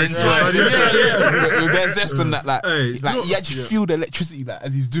slide into it with bare zest and that, like, Hey, you actually feel the electricity like,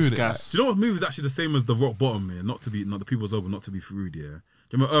 as he's doing it. Like. Gas. Do you know what move is actually the same as the rock bottom, yeah? Not the people's elbow, not to be rude, yeah? Do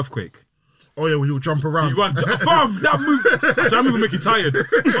you remember Earthquake? Oh yeah, well, he'll jump around. You run, fam, that move will make you tired. If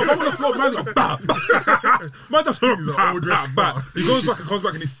I'm on the floor, man's got bah. Man does He's an old wrestler. He goes back and comes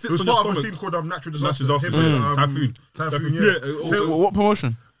back and he He sits was on your part of a stomach. team called Natural Natural Disasters. Disasters, Him and, Typhoon. Typhoon, Yeah. yeah. So what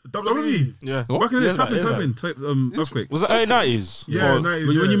promotion? WWE. Yeah. Back in the Yeah, day, yeah. type Earthquake. Was it early 90s? Yeah, Or- 90s,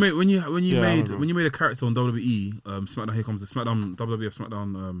 When you yeah. made when you Yeah, I remember. made a character on WWE, SmackDown, here comes the SmackDown WWF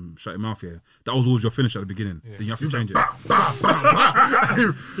SmackDown shut your mouth here. That was always your finish at the beginning. Then you have to change it.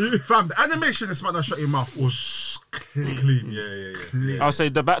 Fam, the animation in SmackDown Shut Your Mouth was clean. Yeah. I'll say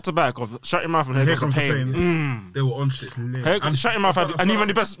the back to back of Shut Your Mouth and Here Comes the Pain. They were on shit. Shut Your Mouth and even when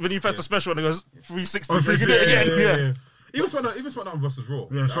you press the special and it goes 360, Oh, so you can do it again. Yeah. Even SmackDown versus Raw. Yeah,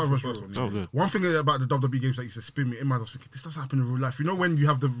 The SmackDown actual versus first Raw. one, Oh, good. One thing about the WWE games that used to spin me in my head, I was thinking, this does happen in real life. You know when you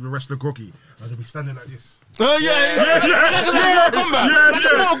have the wrestler groggy and they'll be standing like this? Oh, yeah. Like Mortal Kombat. Like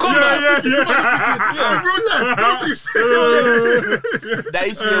it's Mortal Kombat. In real life, nobody's That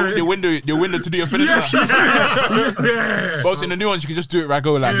used to be the window to do your finisher. But also in the new ones, you can just do it right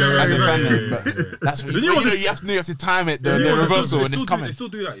go like as you're standing. But that's what you have to time it, the reversal, and it's coming. They still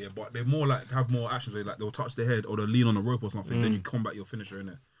do that, yeah, but they're more like have more actions. They'll touch their head or they'll lean on a rope or something. Then you combat your finisher in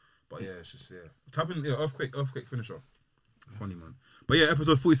it. But yeah, it's just tapping earthquake finisher. Funny man. But yeah,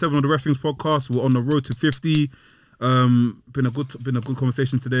 episode 47 of the Wrestling's podcast. We're on the road to 50. Been a good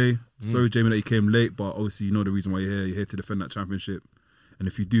conversation today. Sorry, Jamie, that you came late, but obviously you know the reason why you're here. You're here to defend that championship. And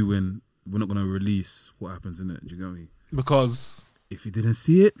if you do win, we're not gonna release what happens in it. Do you get me? Because If you didn't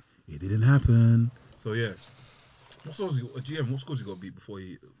see it, it didn't happen. So yeah. What scores you got? GM, what scores you got to beat before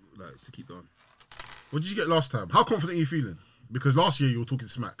you to keep going? What did you get last time? How confident are you feeling? Because last year you were talking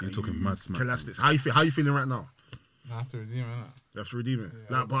smack. You're talking mad smack. Elastics. How you feeling right now? I have to redeem it. Innit? You have to redeem it.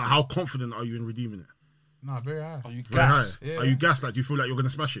 Yeah. Like, but how confident are you in redeeming it? Nah, very high. Are you Very high. gassed? Yeah. Are you gassed? Like, do you feel like you're gonna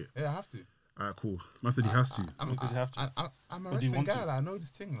smash it? Yeah, I have to. Alright, cool. Man said he has to. Because you have to. I'm a Or do you wrestling want guy. to? Like, I know this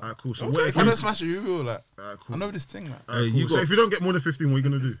thing. Like, Alright, cool. So if what if I you? don't smash it, who will? Like, Alright, cool. I know this thing. Like, Alright, Hey, cool. So if you don't get more than 15, what are you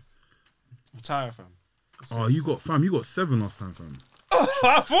gonna do? Retire, fam. Oh, you got 7 last time, fam.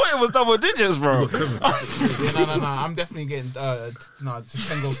 I thought it was double digits, bro. You got 7. no. I'm definitely getting it's a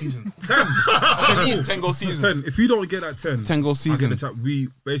 10 goal season. 10. At least 10 goal season. 10. If you don't get that 10, 10 goal I get season.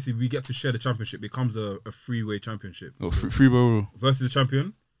 the we get to share the championship. It becomes a three-way championship. No, free ball rule. Versus the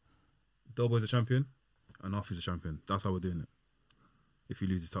champion, Doughboy's a champion, and Alfie's a champion. That's how we're doing it. If he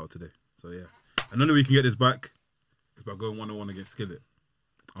loses title today. So yeah. And the only way we can get this back is by going 1-1 against Skillet.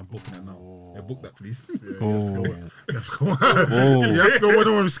 I'm booking that now. Yeah, book that, please. You have to go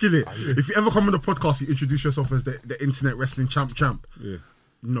 1-on-1 with Skillet. If you ever come on the podcast, you introduce yourself as the internet wrestling champ. Yeah.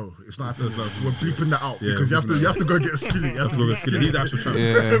 No, it's not happening. We're bleeping that out Yeah, because you have to go get a Skillet. You have to go Go with Skillet. He's the actual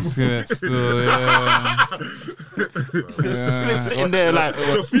champion. Yeah, still, yeah. Just sitting there like,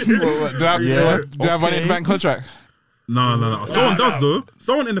 Do I have money in the bank contract? No. Someone does though.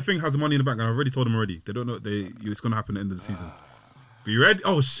 Someone in the thing has money in the bank, and I've already told them already. They don't know it's gonna happen at the end of the season. Be ready?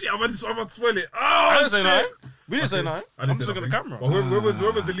 Oh shit! I'm about to spoil it. Oh, I didn't say shit. nothing. We didn't say nothing. I didn't I'm say just looking at the nothing. camera. Well,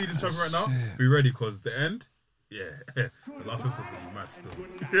 whoever's the leading champion right now, be ready because the end, yeah, the last episode's gonna be mad still.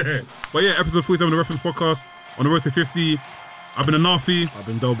 Yeah. But yeah, episode 47 of the Reference Podcast on the road to 50. I've been Anafi. I've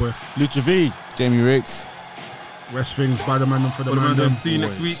been Doughboy. Lucha V. Jamie Rakes. Rest things by the man and for the For the man. man, them. see you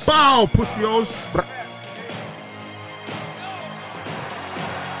next week. Bow, pussy-os.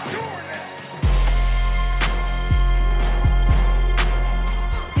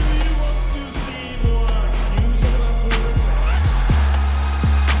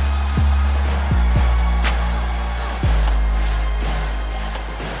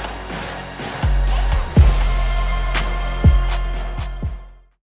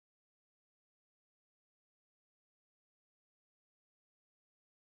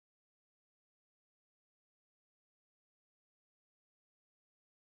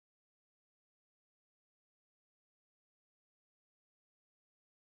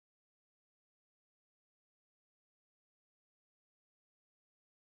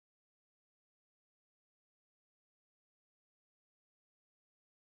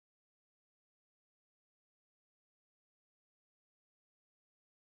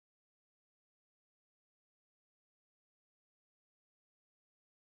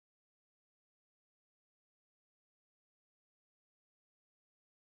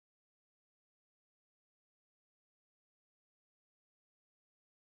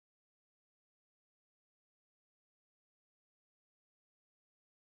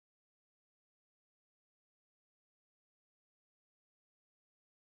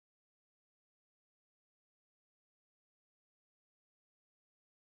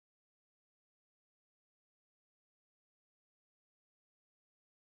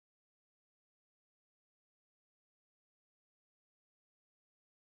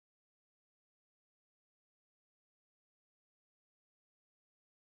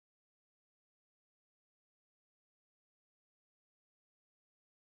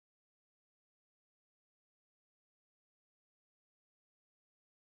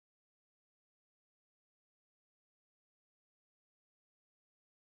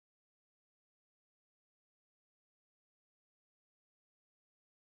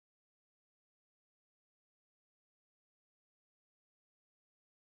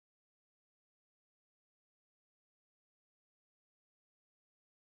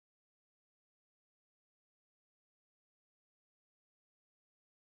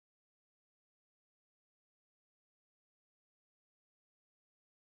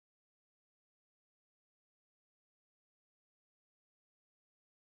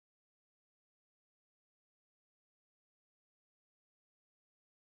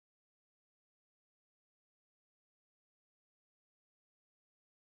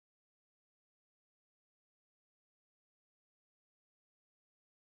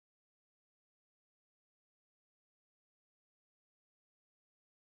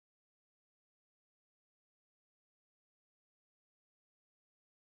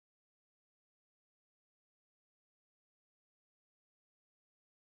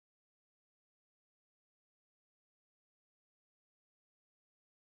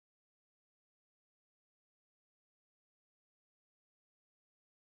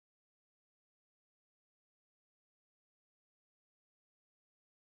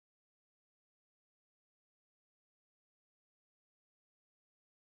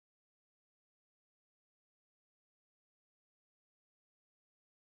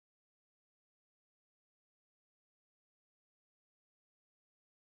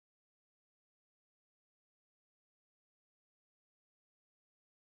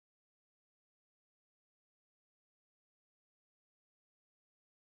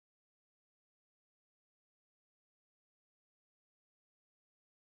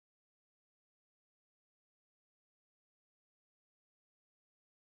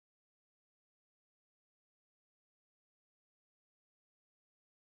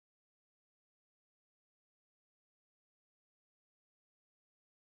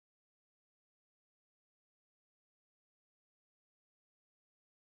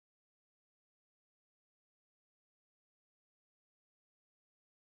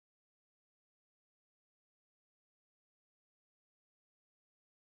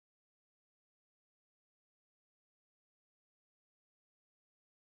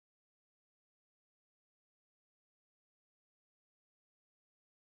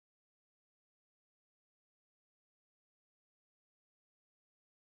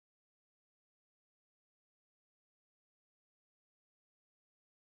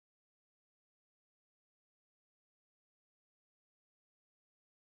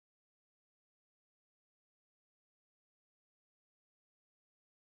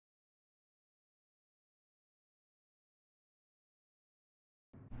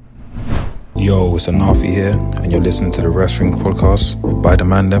 Yo, it's Anafi here, and you're listening to the Wrestling Podcast by the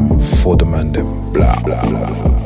man them, for the man them. Blah, blah, blah.